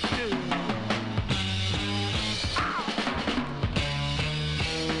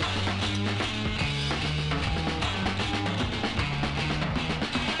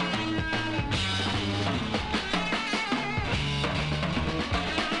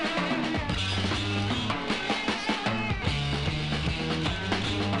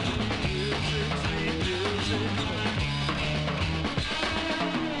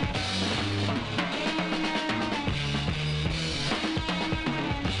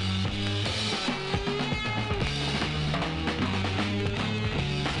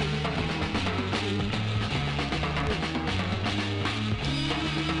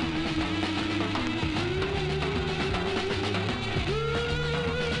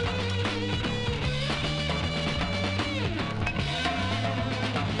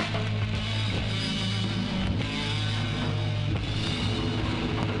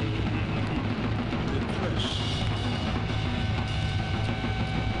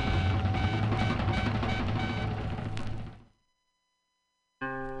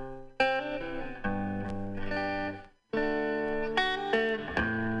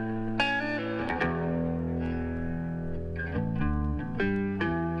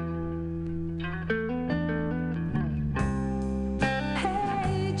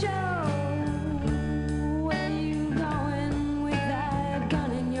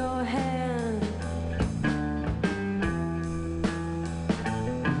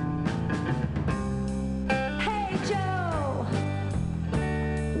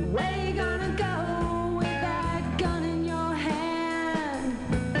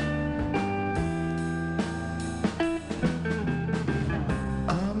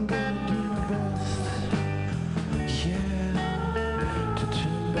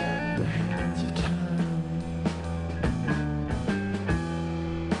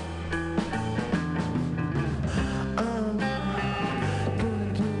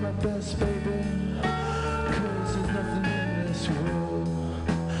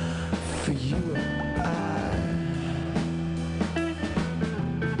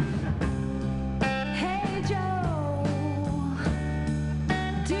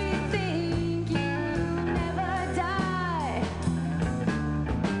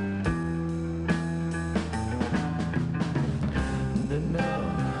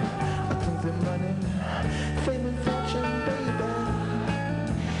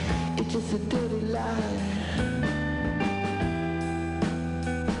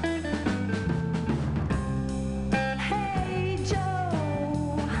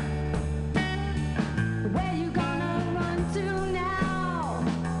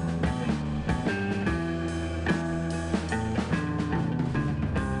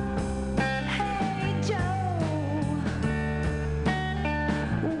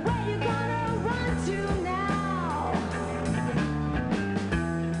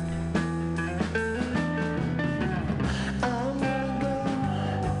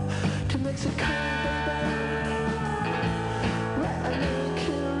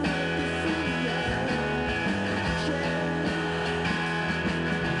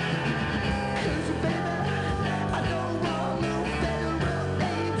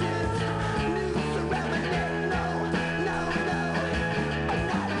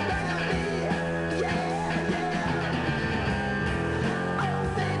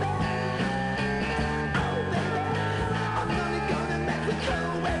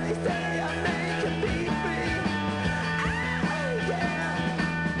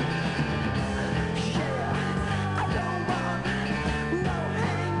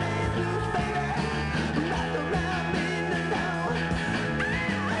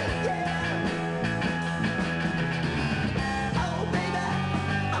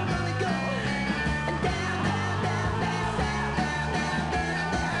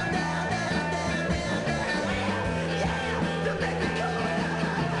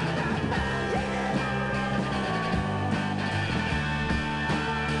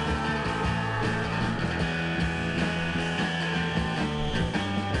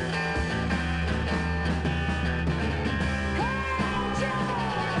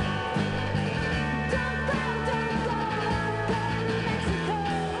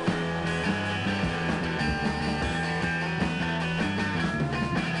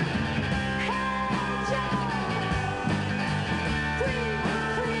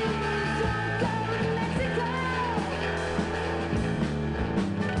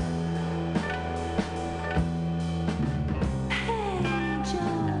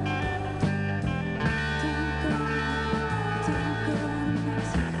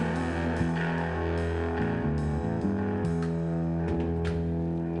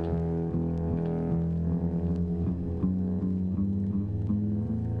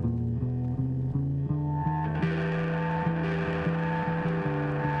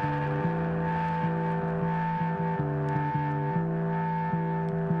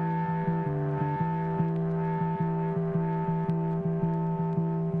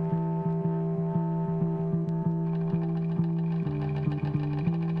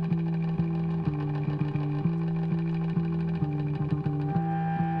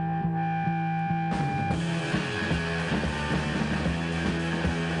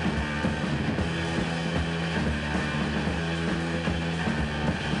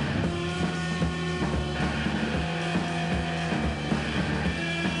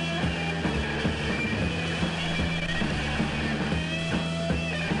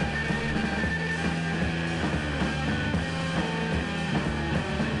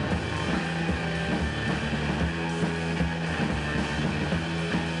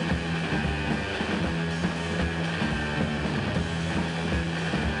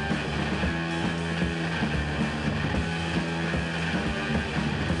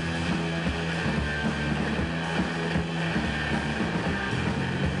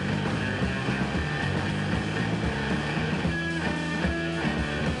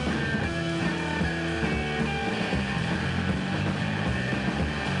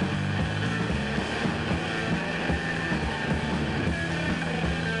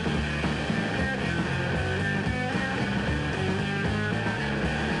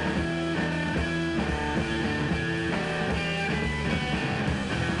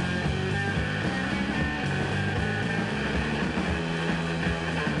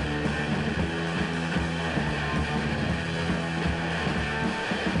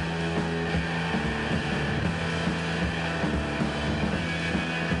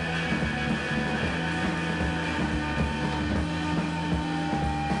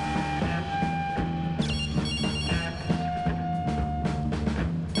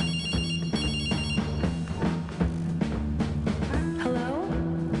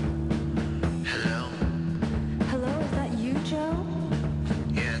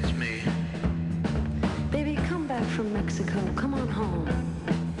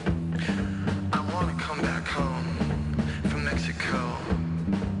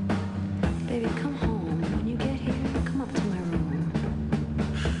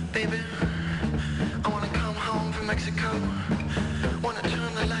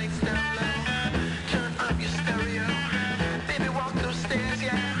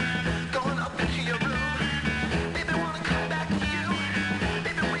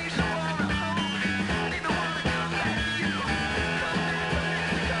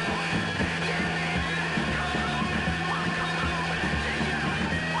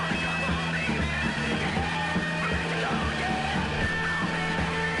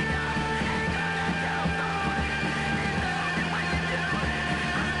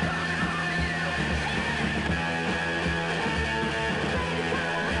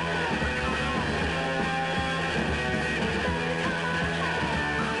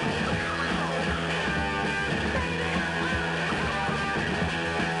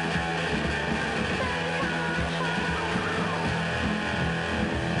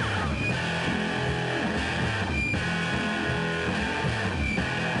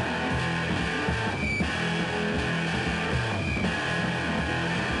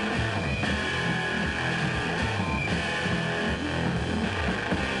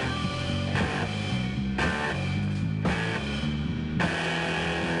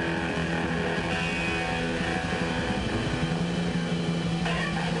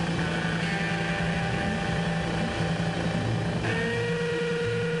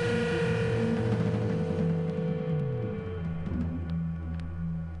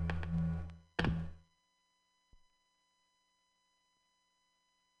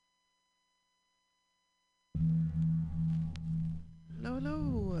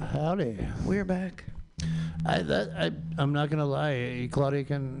 Howdy. We're back. I'm not gonna lie, Claudia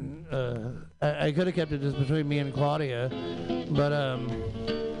can. I could have kept it just between me and Claudia, but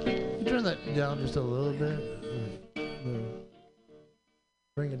you turn that down just a little bit.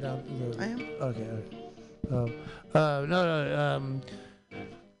 Bring it down. I am. Okay. No.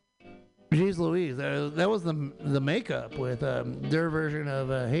 Jeez Louise, that was the makeup with their version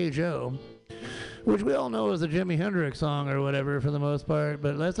of Hey Joe, which we all know is a Jimi Hendrix song or whatever for the most part,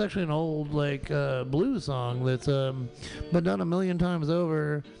 but that's actually an old like blues song that's been done a million times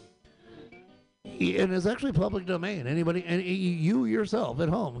over, and it's actually public domain. Anybody, and you yourself at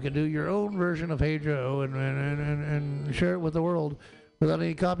home can do your own version of Hey Joe and share it with the world without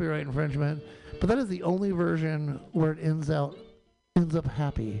any copyright infringement. But that is the only version where it ends up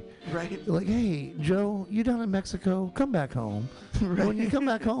happy. Right. Like, hey, Joe, you down in Mexico? Come back home. Right. When you come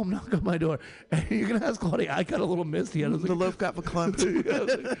back home, knock on my door. And you can ask Claudia. I got a little misty. The loaf got verklempt.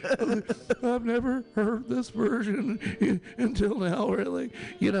 I've never heard this version until now. Where, like,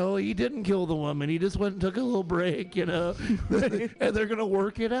 he didn't kill the woman. He just went and took a little break, and they're going to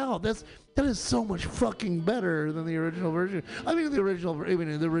work it out. That is so much fucking better than the original version. I mean, the original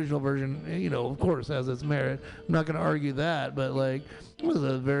version, of course, has its merit. I'm not going to argue that, but like, it was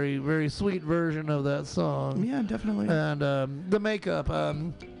a very, very sweet version of that song. Yeah, definitely. And the makeup. I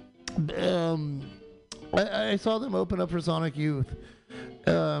saw them open up for Sonic Youth.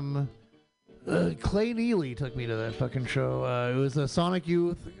 Clay Neely took me to that fucking show. It was a Sonic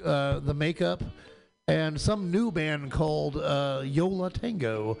Youth, the makeup, and some new band called Yola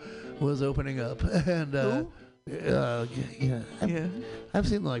Tango was opening up. And I've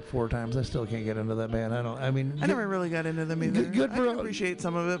seen them like 4 times. I still can't get into that band. I never really got into them either. Good for, I can appreciate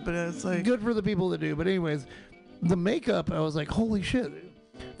some of it, but it's like good for the people that do. But anyways, the makeup, I was like, holy shit,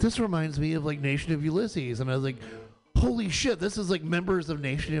 this reminds me of like Nation of Ulysses. And I was like, holy shit, this is like members of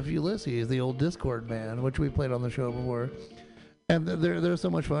Nation of Ulysses, the old Discord band, which we played on the show before. And they're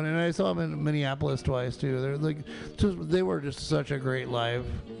so much fun. And I saw them in Minneapolis twice too. They're like, they were just such a great live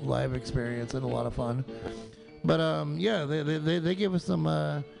experience and a lot of fun. But they gave us some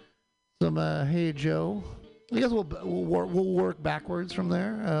Hey Joe. I guess we'll work backwards from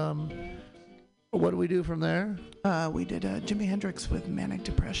there. What do we do from there? We did Jimi Hendrix with Manic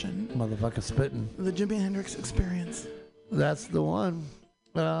Depression. Motherfucker spitting. The Jimi Hendrix Experience. That's the one.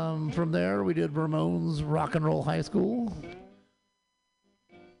 From there, we did Ramones Rock and Roll High School.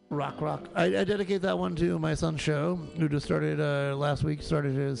 Rock. I dedicate that one to my son, Sho, who just started last week,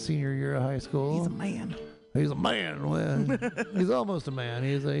 started his senior year of high school. He's a man. He's a man. Well, he's almost a man.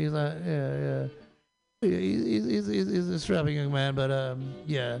 He's a strapping young man. But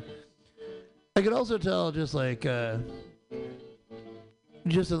yeah, I could also tell just like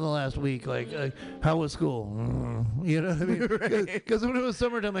just in the last week, like how was school? You know what I mean? Because when it was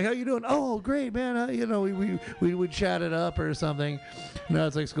summertime, like, how you doing? Oh, great, man. We would chat it up or something. Now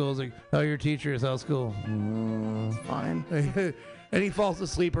it's like school. It's like, how are your teachers? How's school? Fine. And he falls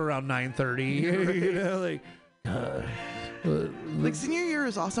asleep around 9:30. Like senior year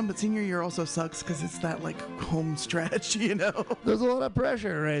is awesome, but senior year also sucks because it's that like home stretch, There's a lot of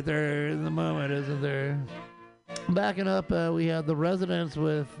pressure right there in the moment, isn't there? Backing up, we had The Residents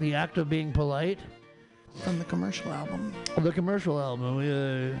with The Act of Being Polite. From the commercial album. The commercial album.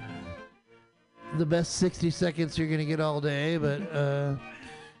 The best 60 seconds you're going to get all day, but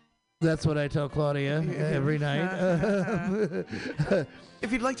that's what I tell Claudia every night.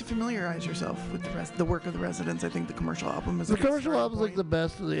 If you'd like to familiarize yourself with the work of The Residents, I think the commercial album is the commercial album is like the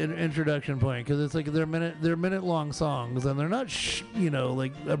best introduction point because it's like they're minute long songs and they're not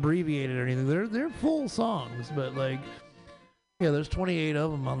like abbreviated or anything. They're full songs, but like there's 28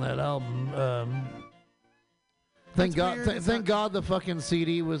 of them on that album. Thank God the fucking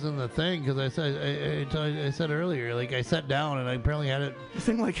CD was in the thing because I said earlier, like I sat down and I apparently had it. The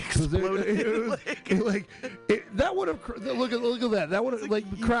thing like exploded. That would have look at that. That would have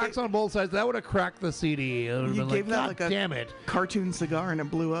like cracks on both sides. That would have cracked the CD. You gave that like a damn it cartoon cigar and it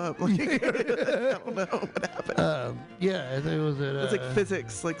blew up. Like, I don't know what happened. Yeah, it was. It's like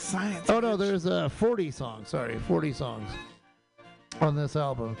physics, like science. Oh no, there's 40 songs. Sorry, 40 songs on this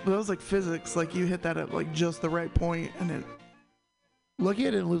album. But that was like physics. Like you hit that at like just the right point, and it. Lucky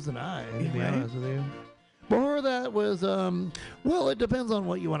I didn't lose an eye. To be honest with you. Before that was well, it depends on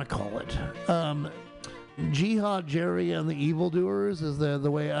what you want to call it. Jihad Jerry and the Evildoers is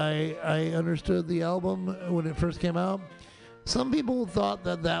the way I understood the album when it first came out. Some people thought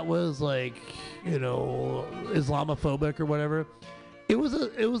that was like Islamophobic or whatever. It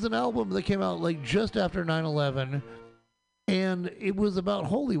was an album that came out like just after 9/11. And it was about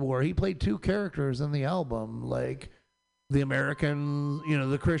Holy War. He played 2 characters in the album. Like, the Americans,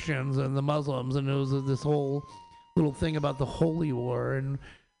 the Christians and the Muslims, and it was this whole little thing about the Holy War. And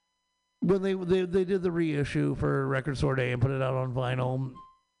when they did the reissue for Record Store Day and put it out on vinyl,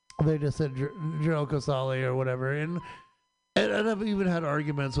 they just said Joe Casale or whatever. And I've even had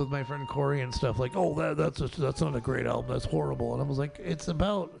arguments with my friend Corey and stuff like, oh, that's not a great album, that's horrible. And I was like, it's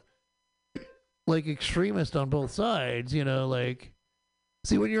about like extremists on both sides, like.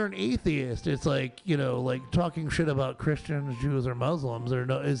 See, when you're an atheist, it's like, like talking shit about Christians, Jews, or Muslims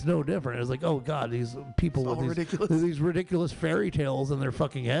is no different. It's like, oh God, these people with these ridiculous fairy tales in their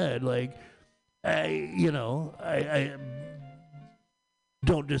fucking head. Like, I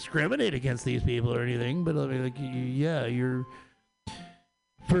don't discriminate against these people or anything, but I mean, like, yeah, you're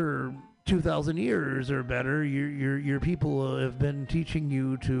for 2,000 years or better, your people have been teaching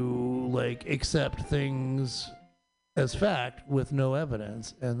you to like accept things as fact with no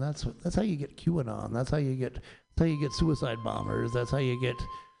evidence, and that's how you get QAnon. That's how you get suicide bombers. That's how you get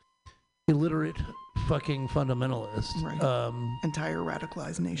illiterate fucking fundamentalists. Right. Entire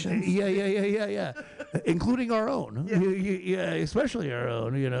radicalized nations. Yeah. Including our own. Yeah, especially our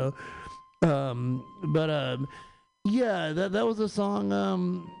own. That was a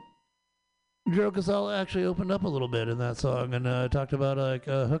song. Joe Casale actually opened up a little bit in that song and talked about like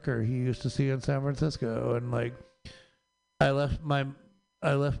a hooker he used to see in San Francisco, and like. I left my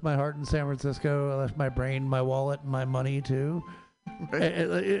heart in San Francisco. I left my brain, my wallet, and my money too. Right.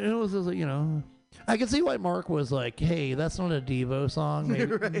 It was I can see why Mark was like, "Hey, that's not a Devo song. Maybe,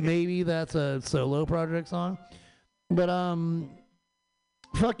 right. Maybe that's a solo project song." But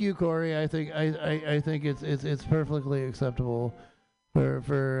fuck you, Corey. I think it's perfectly acceptable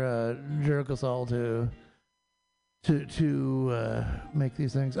for Joe Casale to make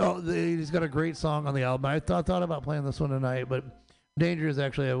these things. Oh, he's got a great song on the album. I thought about playing this one tonight, but Danger is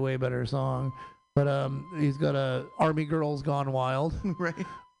actually a way better song. But he's got a Army Girls Gone Wild. Right.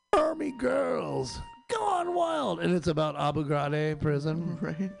 Army Girls Gone Wild, and it's about Abu Ghraib prison.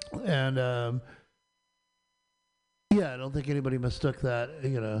 Right. And I don't think anybody mistook that.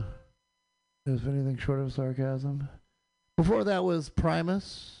 As anything short of sarcasm. Before that was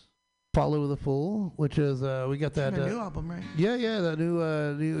Primus. Follow the Fool, which is we got that new album, right? Yeah, that new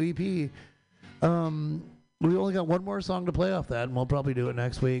EP. We only got one more song to play off that, and we'll probably do it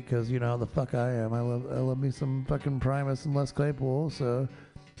next week because you know how the fuck I am. I love me some fucking Primus and Les Claypool. So,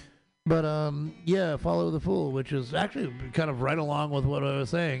 but Follow the Fool, which is actually kind of right along with what I was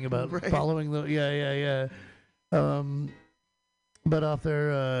saying about following the but off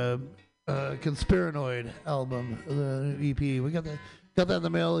their Conspiranoid album, the EP, we got that in the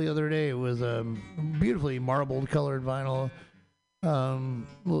mail the other day. It was beautifully marbled colored vinyl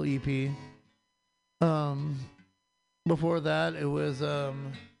little EP. Before that it was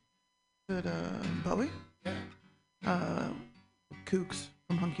Bowie? Kooks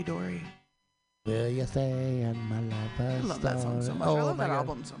from Hunky Dory. Will you stay in my life? I love that song so much. I love that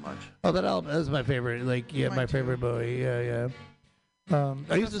album so much. Oh, that album is my favorite. Like, my favorite Bowie. Yeah.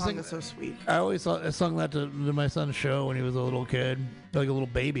 I used to sing. Is so sweet. I always sung that to my son's show when he was a little kid, like a little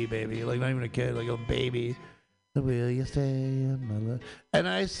baby, like not even a kid, like a baby. Will you stay in my life? And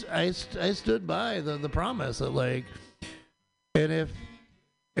I stood by the promise that like, and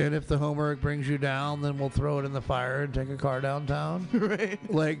if the homework brings you down, then we'll throw it in the fire and take a car downtown. Right.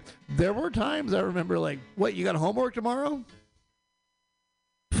 Like there were times I remember like, what, you got homework tomorrow?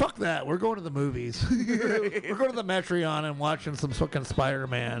 Fuck that. We're going to the movies. We're going to the Metreon and watching some fucking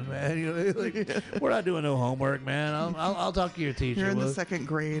Spider-Man, man. We're not doing no homework, man. I'll talk to your teacher. You're in the second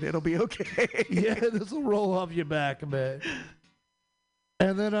grade. It'll be okay. Yeah, this will roll off your back a bit.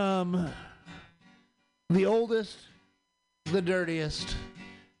 And then the oldest, the dirtiest,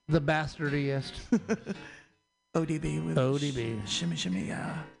 the bastardiest. ODB with ODB. Shimmy Shimmy,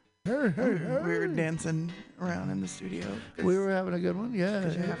 we were dancing around in the studio. We were having a good one, yeah.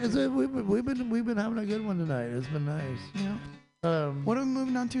 We've been having a good one tonight. It's been nice. Yeah. What are we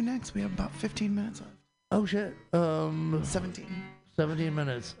moving on to next? We have about 15 minutes left. Oh shit. 17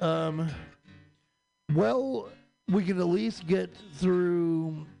 minutes. Well, we can at least get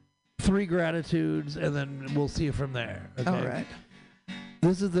through 3 gratitudes, and then we'll see it from there. Okay? All right.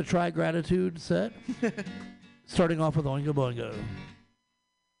 This is the Try Gratitude set. Starting off with Oingo Boingo.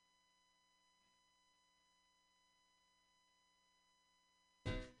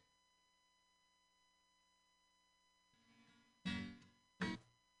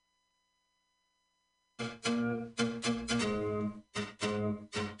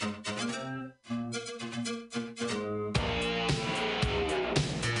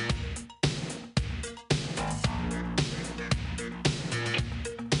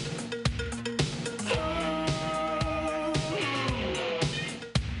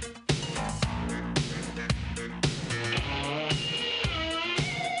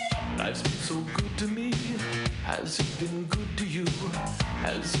 to me? Has it been good to you?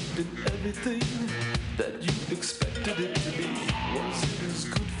 Has it been everything that you expected it to be? Was it as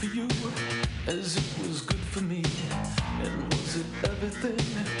good for you as it was good for me? And was it everything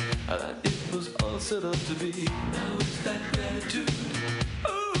that it was all set up to be? Now it's that gratitude.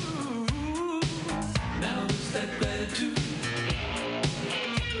 Ooh, now it's that gratitude.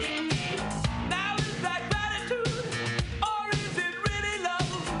 Now it's that gratitude. Or is it really love?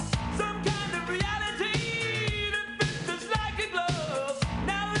 Some kind of reality that fits us like a glove.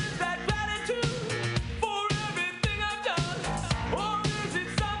 Now it's that gratitude for everything I've done. Or is it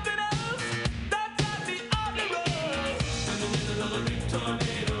something else that's at the other end? In the middle of a big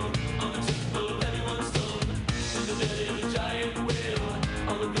tornado, on the tip of everyone's tongue. In the belly of a giant whale,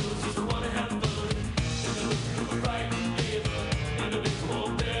 all the girls just wanna have fun. In the look of a frightened neighbor, in a big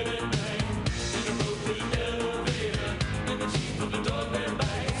warm bed at night. In a broken elevator, in the chief of a dogman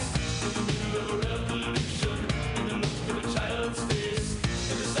bite. In the middle of a revolution, in the look of a child's face.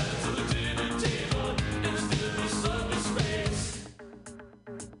 In the silence of a dinner table, in the stillness of the space.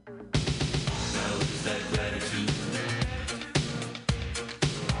 Now is that gratitude.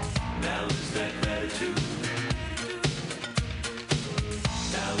 Now is that gratitude.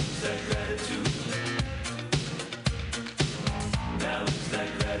 Now is that gratitude. Now is that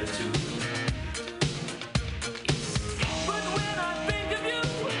gratitude. But when I think of you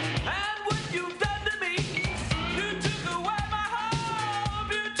and what you've done to me, you took away my hope,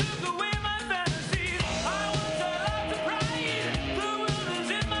 you took away my fantasy. I once had lots of pride, the world is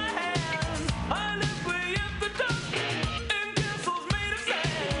in my hands. I live way at the top, in castles made of sand.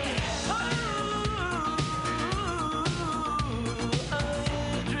 I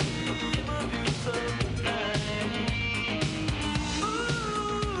dream of you sometimes.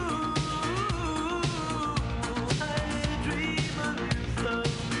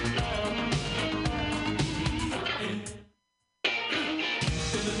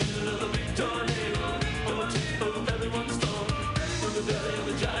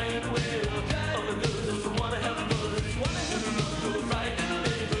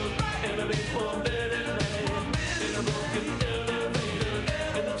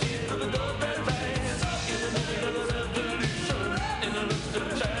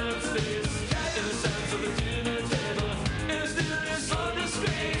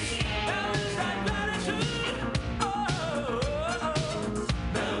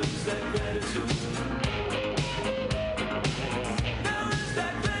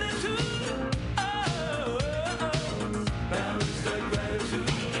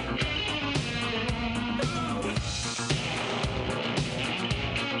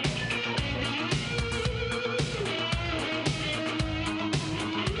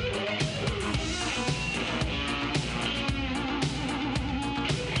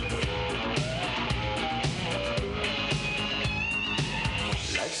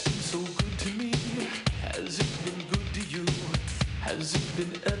 Life's been so good to me. Has it been good to you? Has it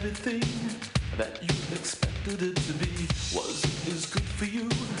been everything that you expected it to be? Was it as good for you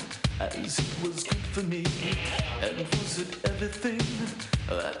as it was good for me? And was it everything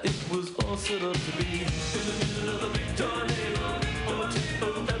that it was all set up to be? In the middle of a big tornado, on the tip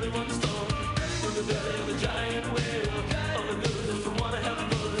of everyone's tongue. In the belly of a giant whale, all the girls just wanna have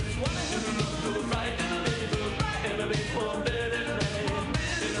fun. In the look of a frightened neighbor, in a big warm bed at night.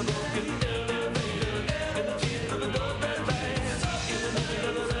 In a broken elevator, in the teeth of a dogman bite. In the middle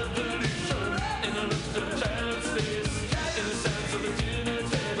of a revolution, in the look of a child's face. In the silence of a dinner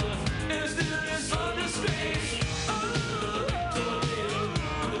table, in the stillness of disgrace. In the middle of a big tornado,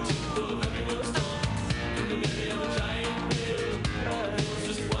 on the tip of everyone's tongue. In the belly of a giant whale, all the girls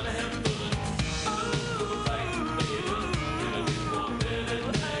just wanna have fun. In the look of a frightened neighbor, in a big warm bed at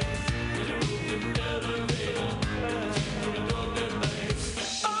night. In a broken elevator, in the teeth of a dogman bite.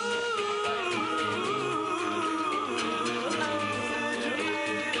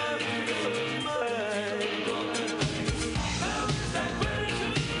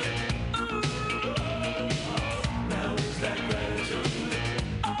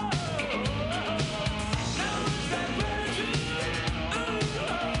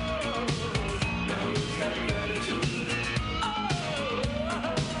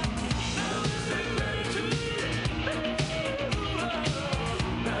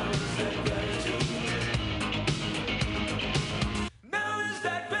 Now is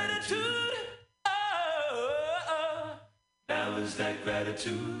that gratitude? Now is that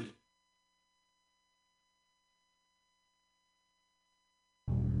gratitude?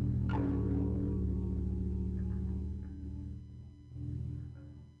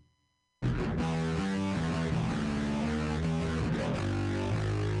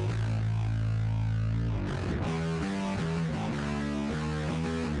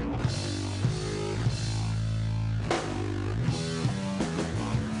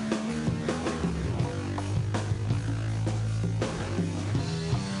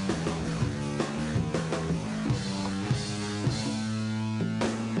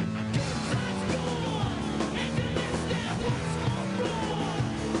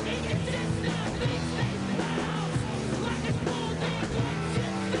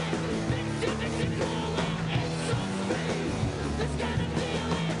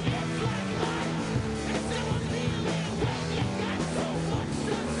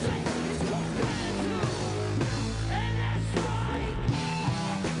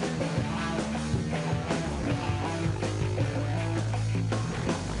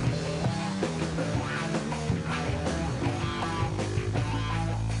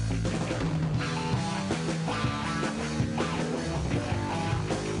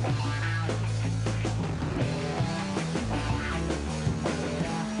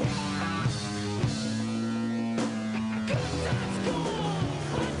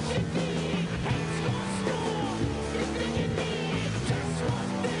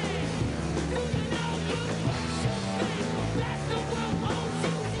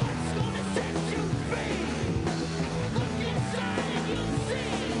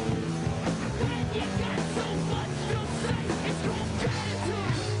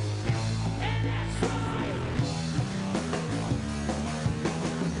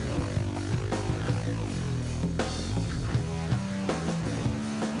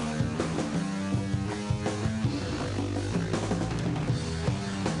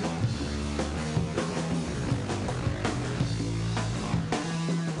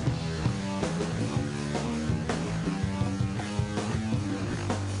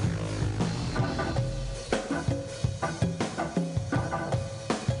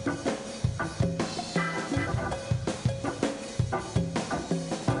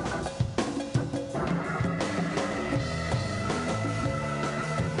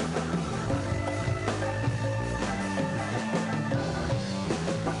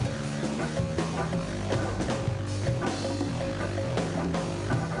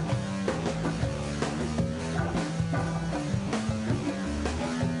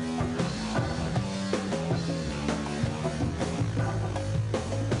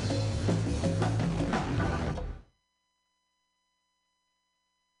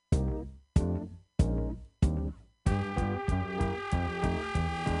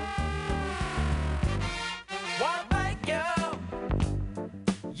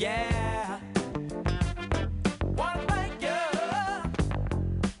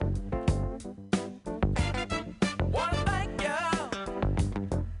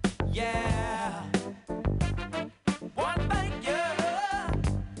 Yeah. One thing, yeah.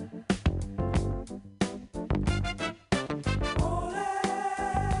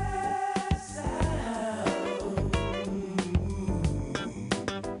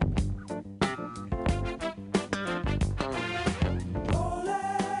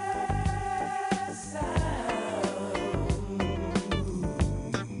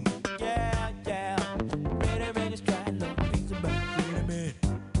 Yeah, yeah. Ready, ready, strike, no pizza, but wait a minute.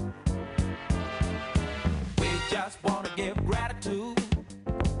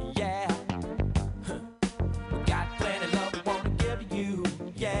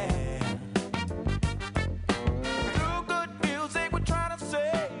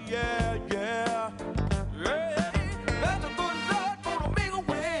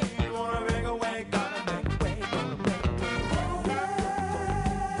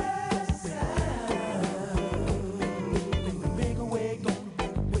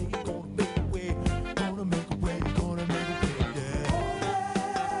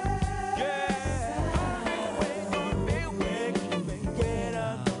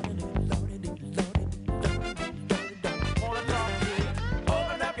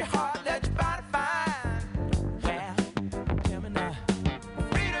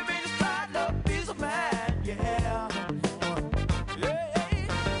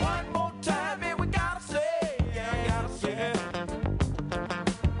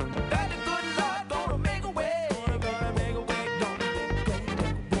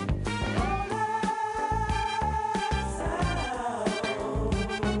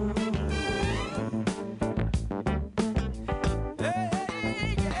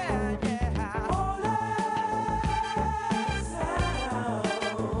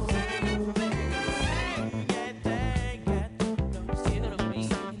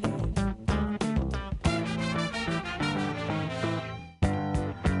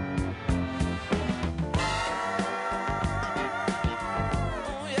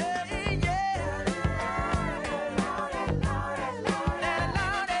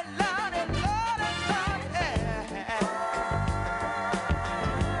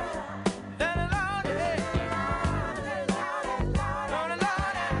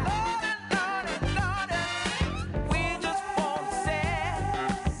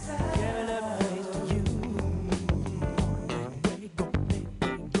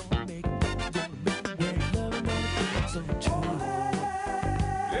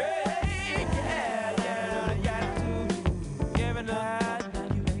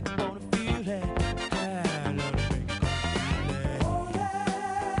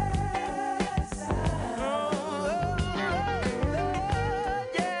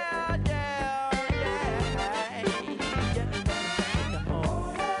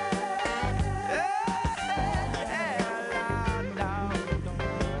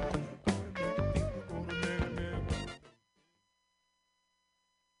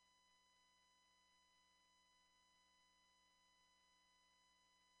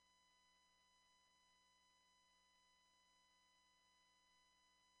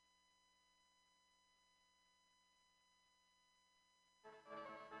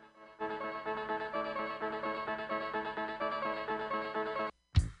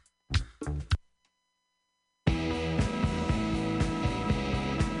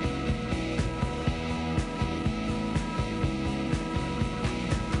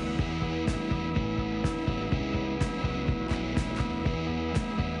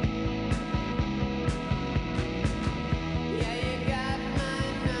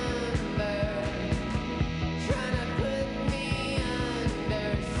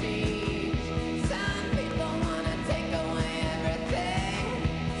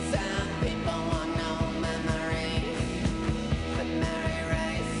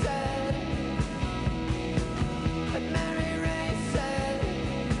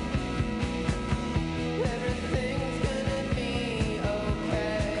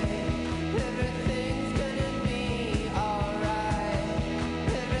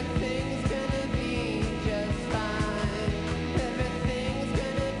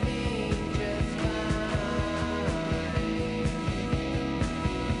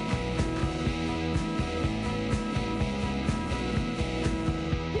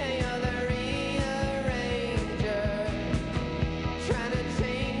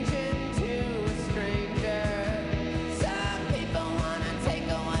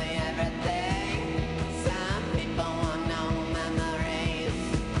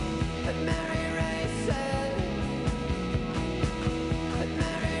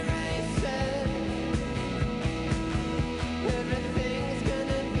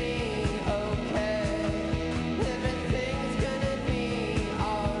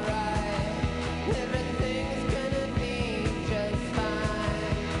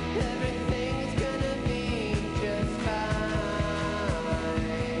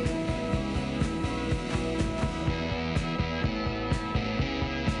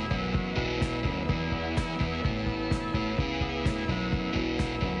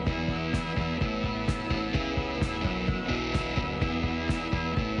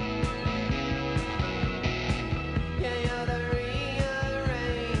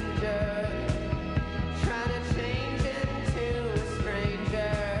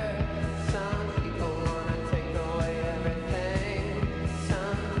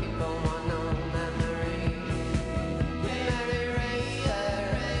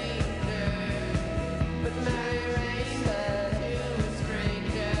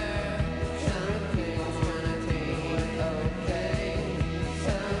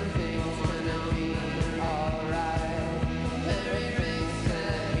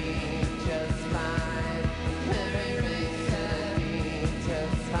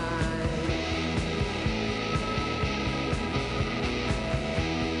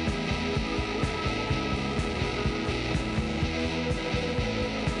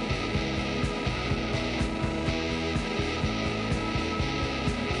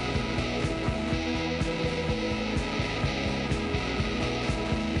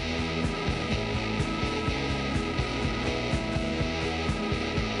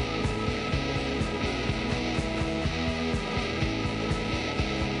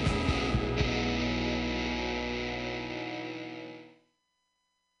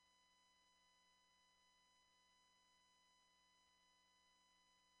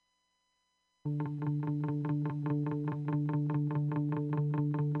 Bada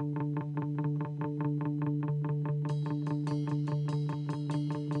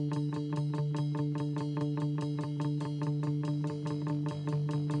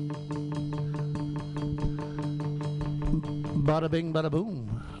bing, bada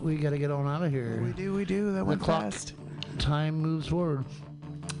boom. We got to get on out of here. We do. That went fast. Time moves forward.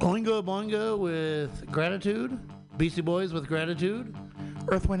 Oingo Boingo with Gratitude. Beastie Boys with Gratitude.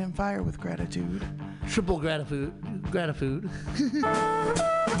 Earth, Wind, and Fire with Gratitude. Triple Gratitude.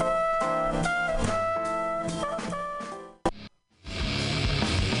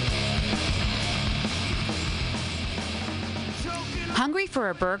 Hungry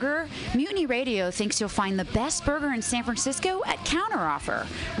for a burger? Mutiny Radio thinks you'll find the best burger in San Francisco at Counteroffer,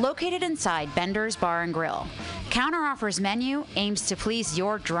 located inside Bender's Bar and Grill. Counteroffer's menu aims to please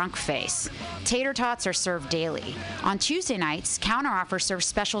your drunk face. Tater tots are served daily. On Tuesday nights, Counteroffer serves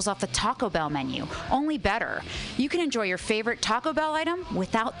specials off the Taco Bell menu, only better. You can enjoy your favorite Taco Bell item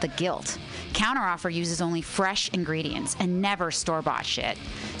without the guilt. Counteroffer uses only fresh ingredients and never store-bought shit.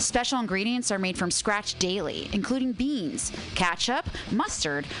 Special ingredients are made from scratch daily, including beans, ketchup,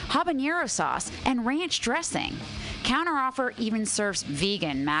 mustard, habanero sauce, and ranch dressing. Counteroffer even serves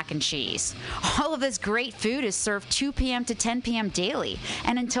vegan mac and cheese. All of this great food is served 2 p.m. to 10 p.m. daily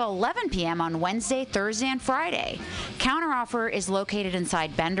and until 11 p.m. on Wednesday, Thursday, and Friday. Counteroffer is located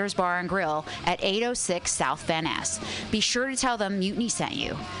inside Bender's Bar and Grill at 806 South Van Ness. Be sure to tell them Mutiny sent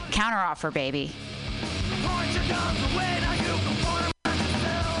you. Counteroffer, baby.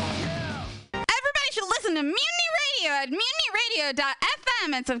 Everybody should listen to Mutiny Radio at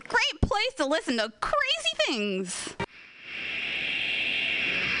mutinyradio.fm. It's a great place to listen to crazy things.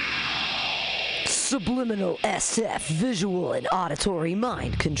 Subliminal SF visual and auditory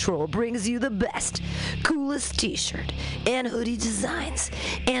mind control brings you the best, coolest t-shirt and hoodie designs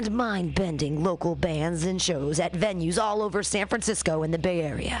and mind-bending local bands and shows at venues all over San Francisco and the Bay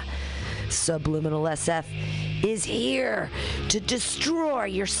Area. Subliminal SF is here to destroy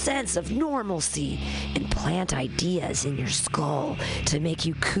your sense of normalcy and plant ideas in your skull to make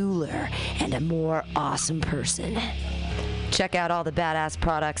you cooler and a more awesome person. Check out all the badass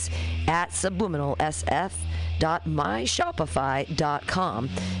products at subliminalsf.myshopify.com.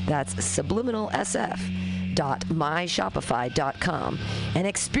 That's subliminalsf.myshopify.com and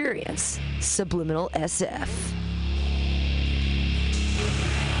experience Subliminal SF.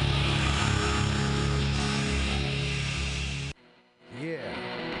 Yeah.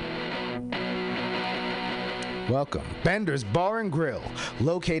 Welcome. Bender's Bar and Grill,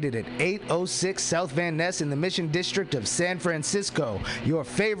 located at 806 South Van Ness in the Mission District of San Francisco. Your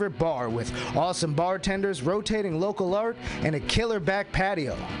favorite bar with awesome bartenders, rotating local art, and a killer back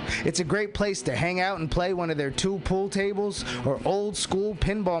patio. It's a great place to hang out and play one of their 2 pool tables or old school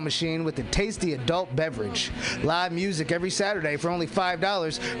pinball machine with a tasty adult beverage. Live music every Saturday for only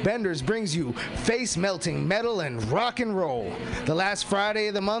 $5. Bender's brings you face-melting metal and rock and roll. The last Friday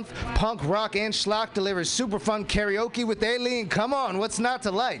of the month, punk, rock, and schlock delivers super fun karaoke with Aileen. Come on, what's not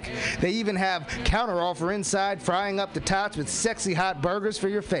to like? They even have Counteroffer inside, frying up the tots with sexy hot burgers for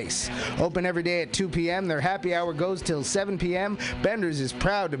your face. Open every day at 2 p.m. Their happy hour goes till 7 p.m. Bender's is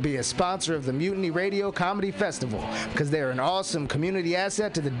proud to be a sponsor of the Mutiny Radio Comedy Festival because they're an awesome community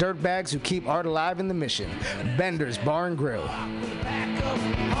asset to the dirtbags who keep art alive in the Mission. Bender's Bar and Grill.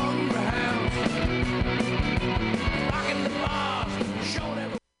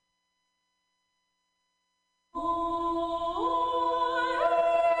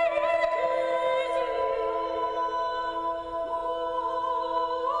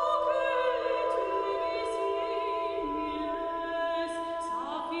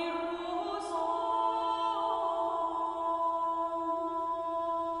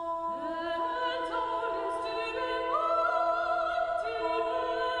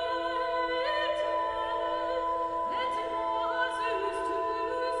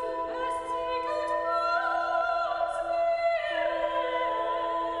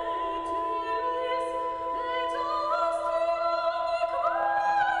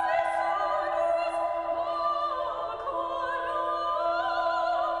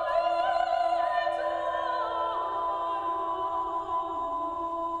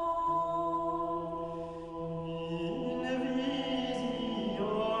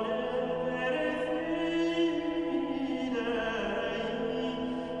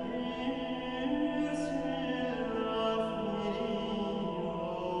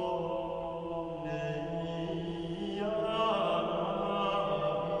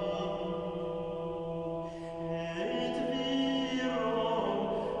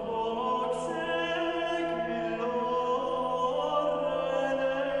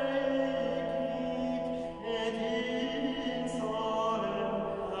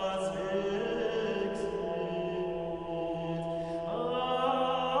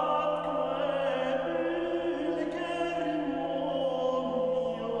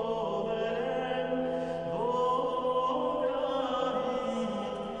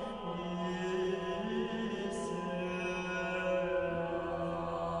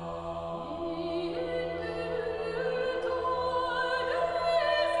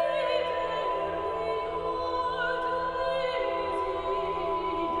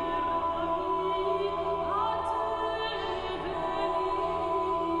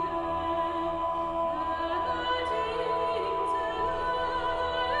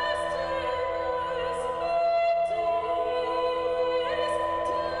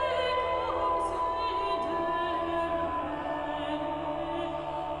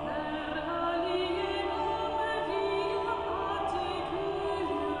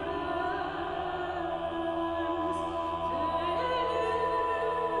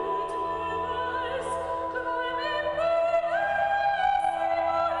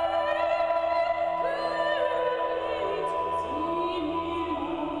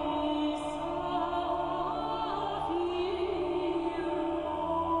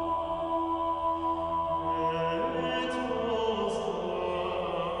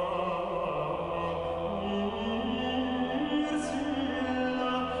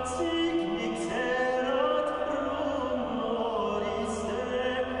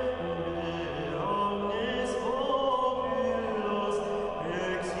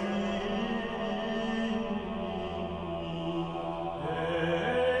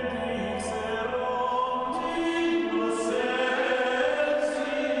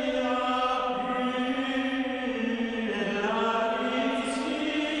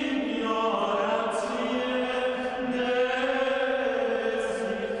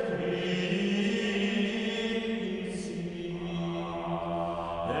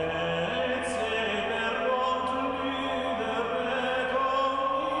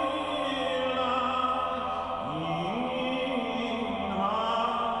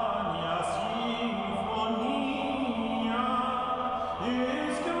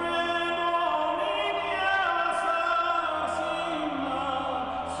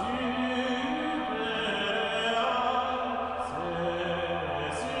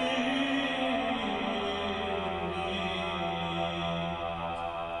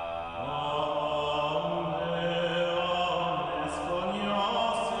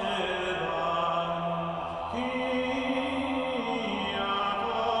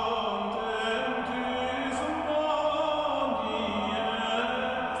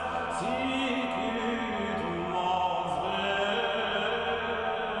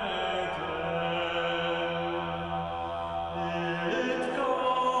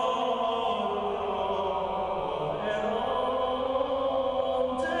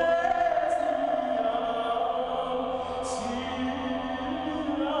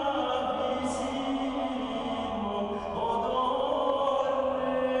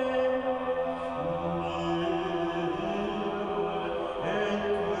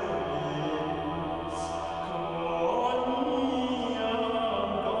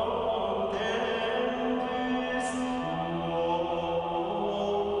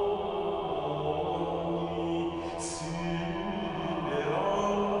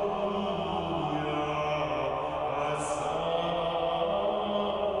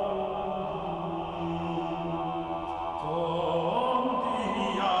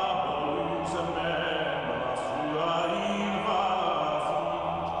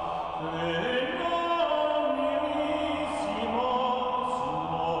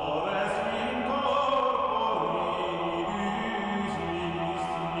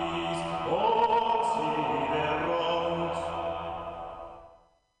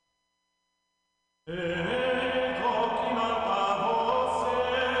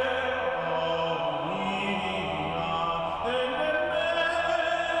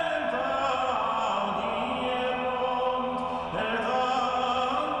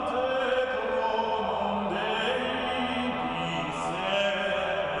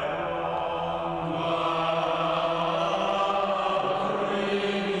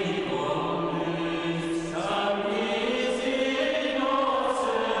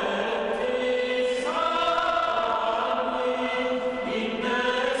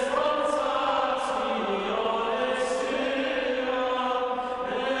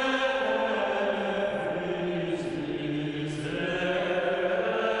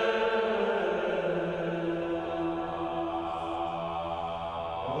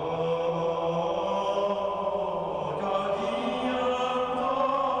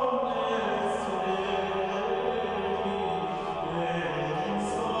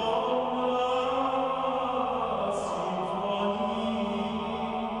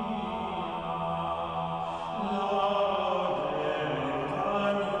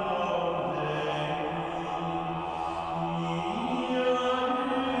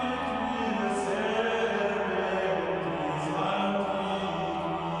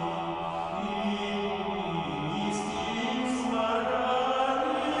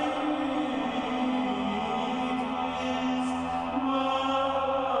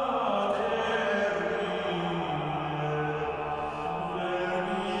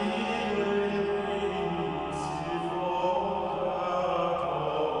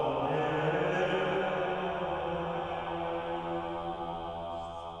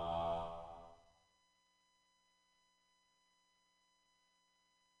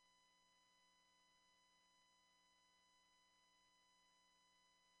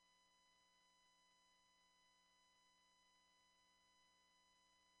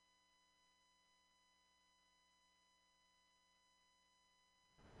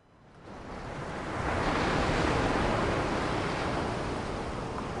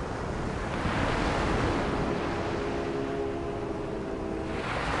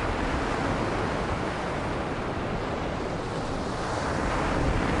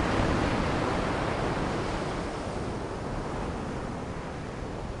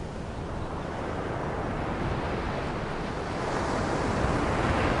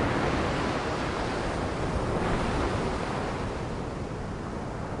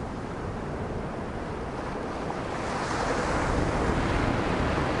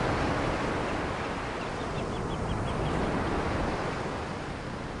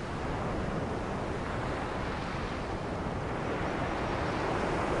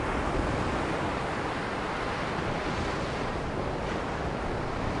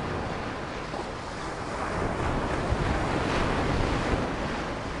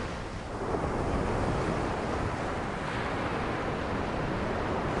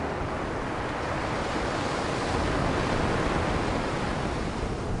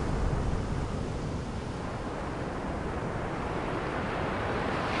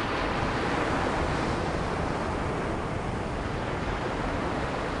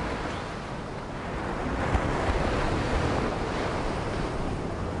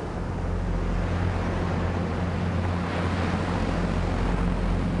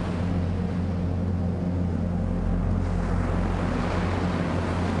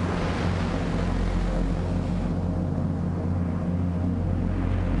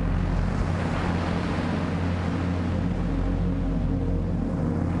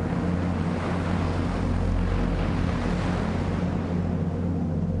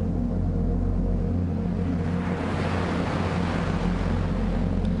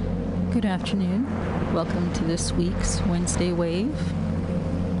 Good afternoon. Welcome to this week's Wednesday Wave.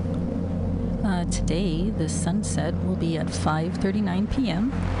 Today, the sunset will be at 5:39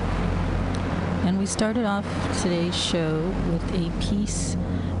 p.m. And we started off today's show with a piece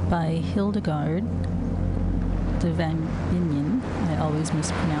by Hildegard de Van Bingen. I always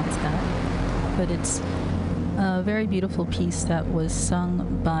mispronounce that. But it's a very beautiful piece that was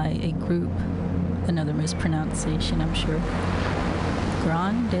sung by a group, another mispronunciation, I'm sure,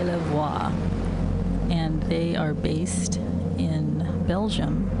 Grand de la Voix. And they are based in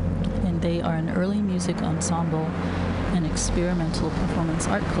Belgium. And they are an early music ensemble and experimental performance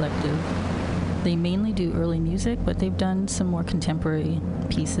art collective. They mainly do early music, but they've done some more contemporary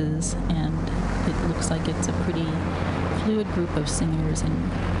pieces, and it looks like it's a pretty fluid group of singers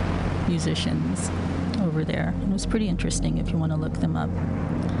and musicians over there. And it was pretty interesting if you want to look them up.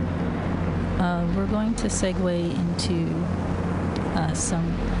 We're going to segue into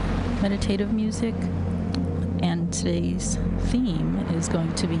some meditative music, and today's theme is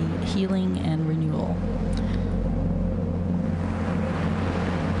going to be healing and renewal.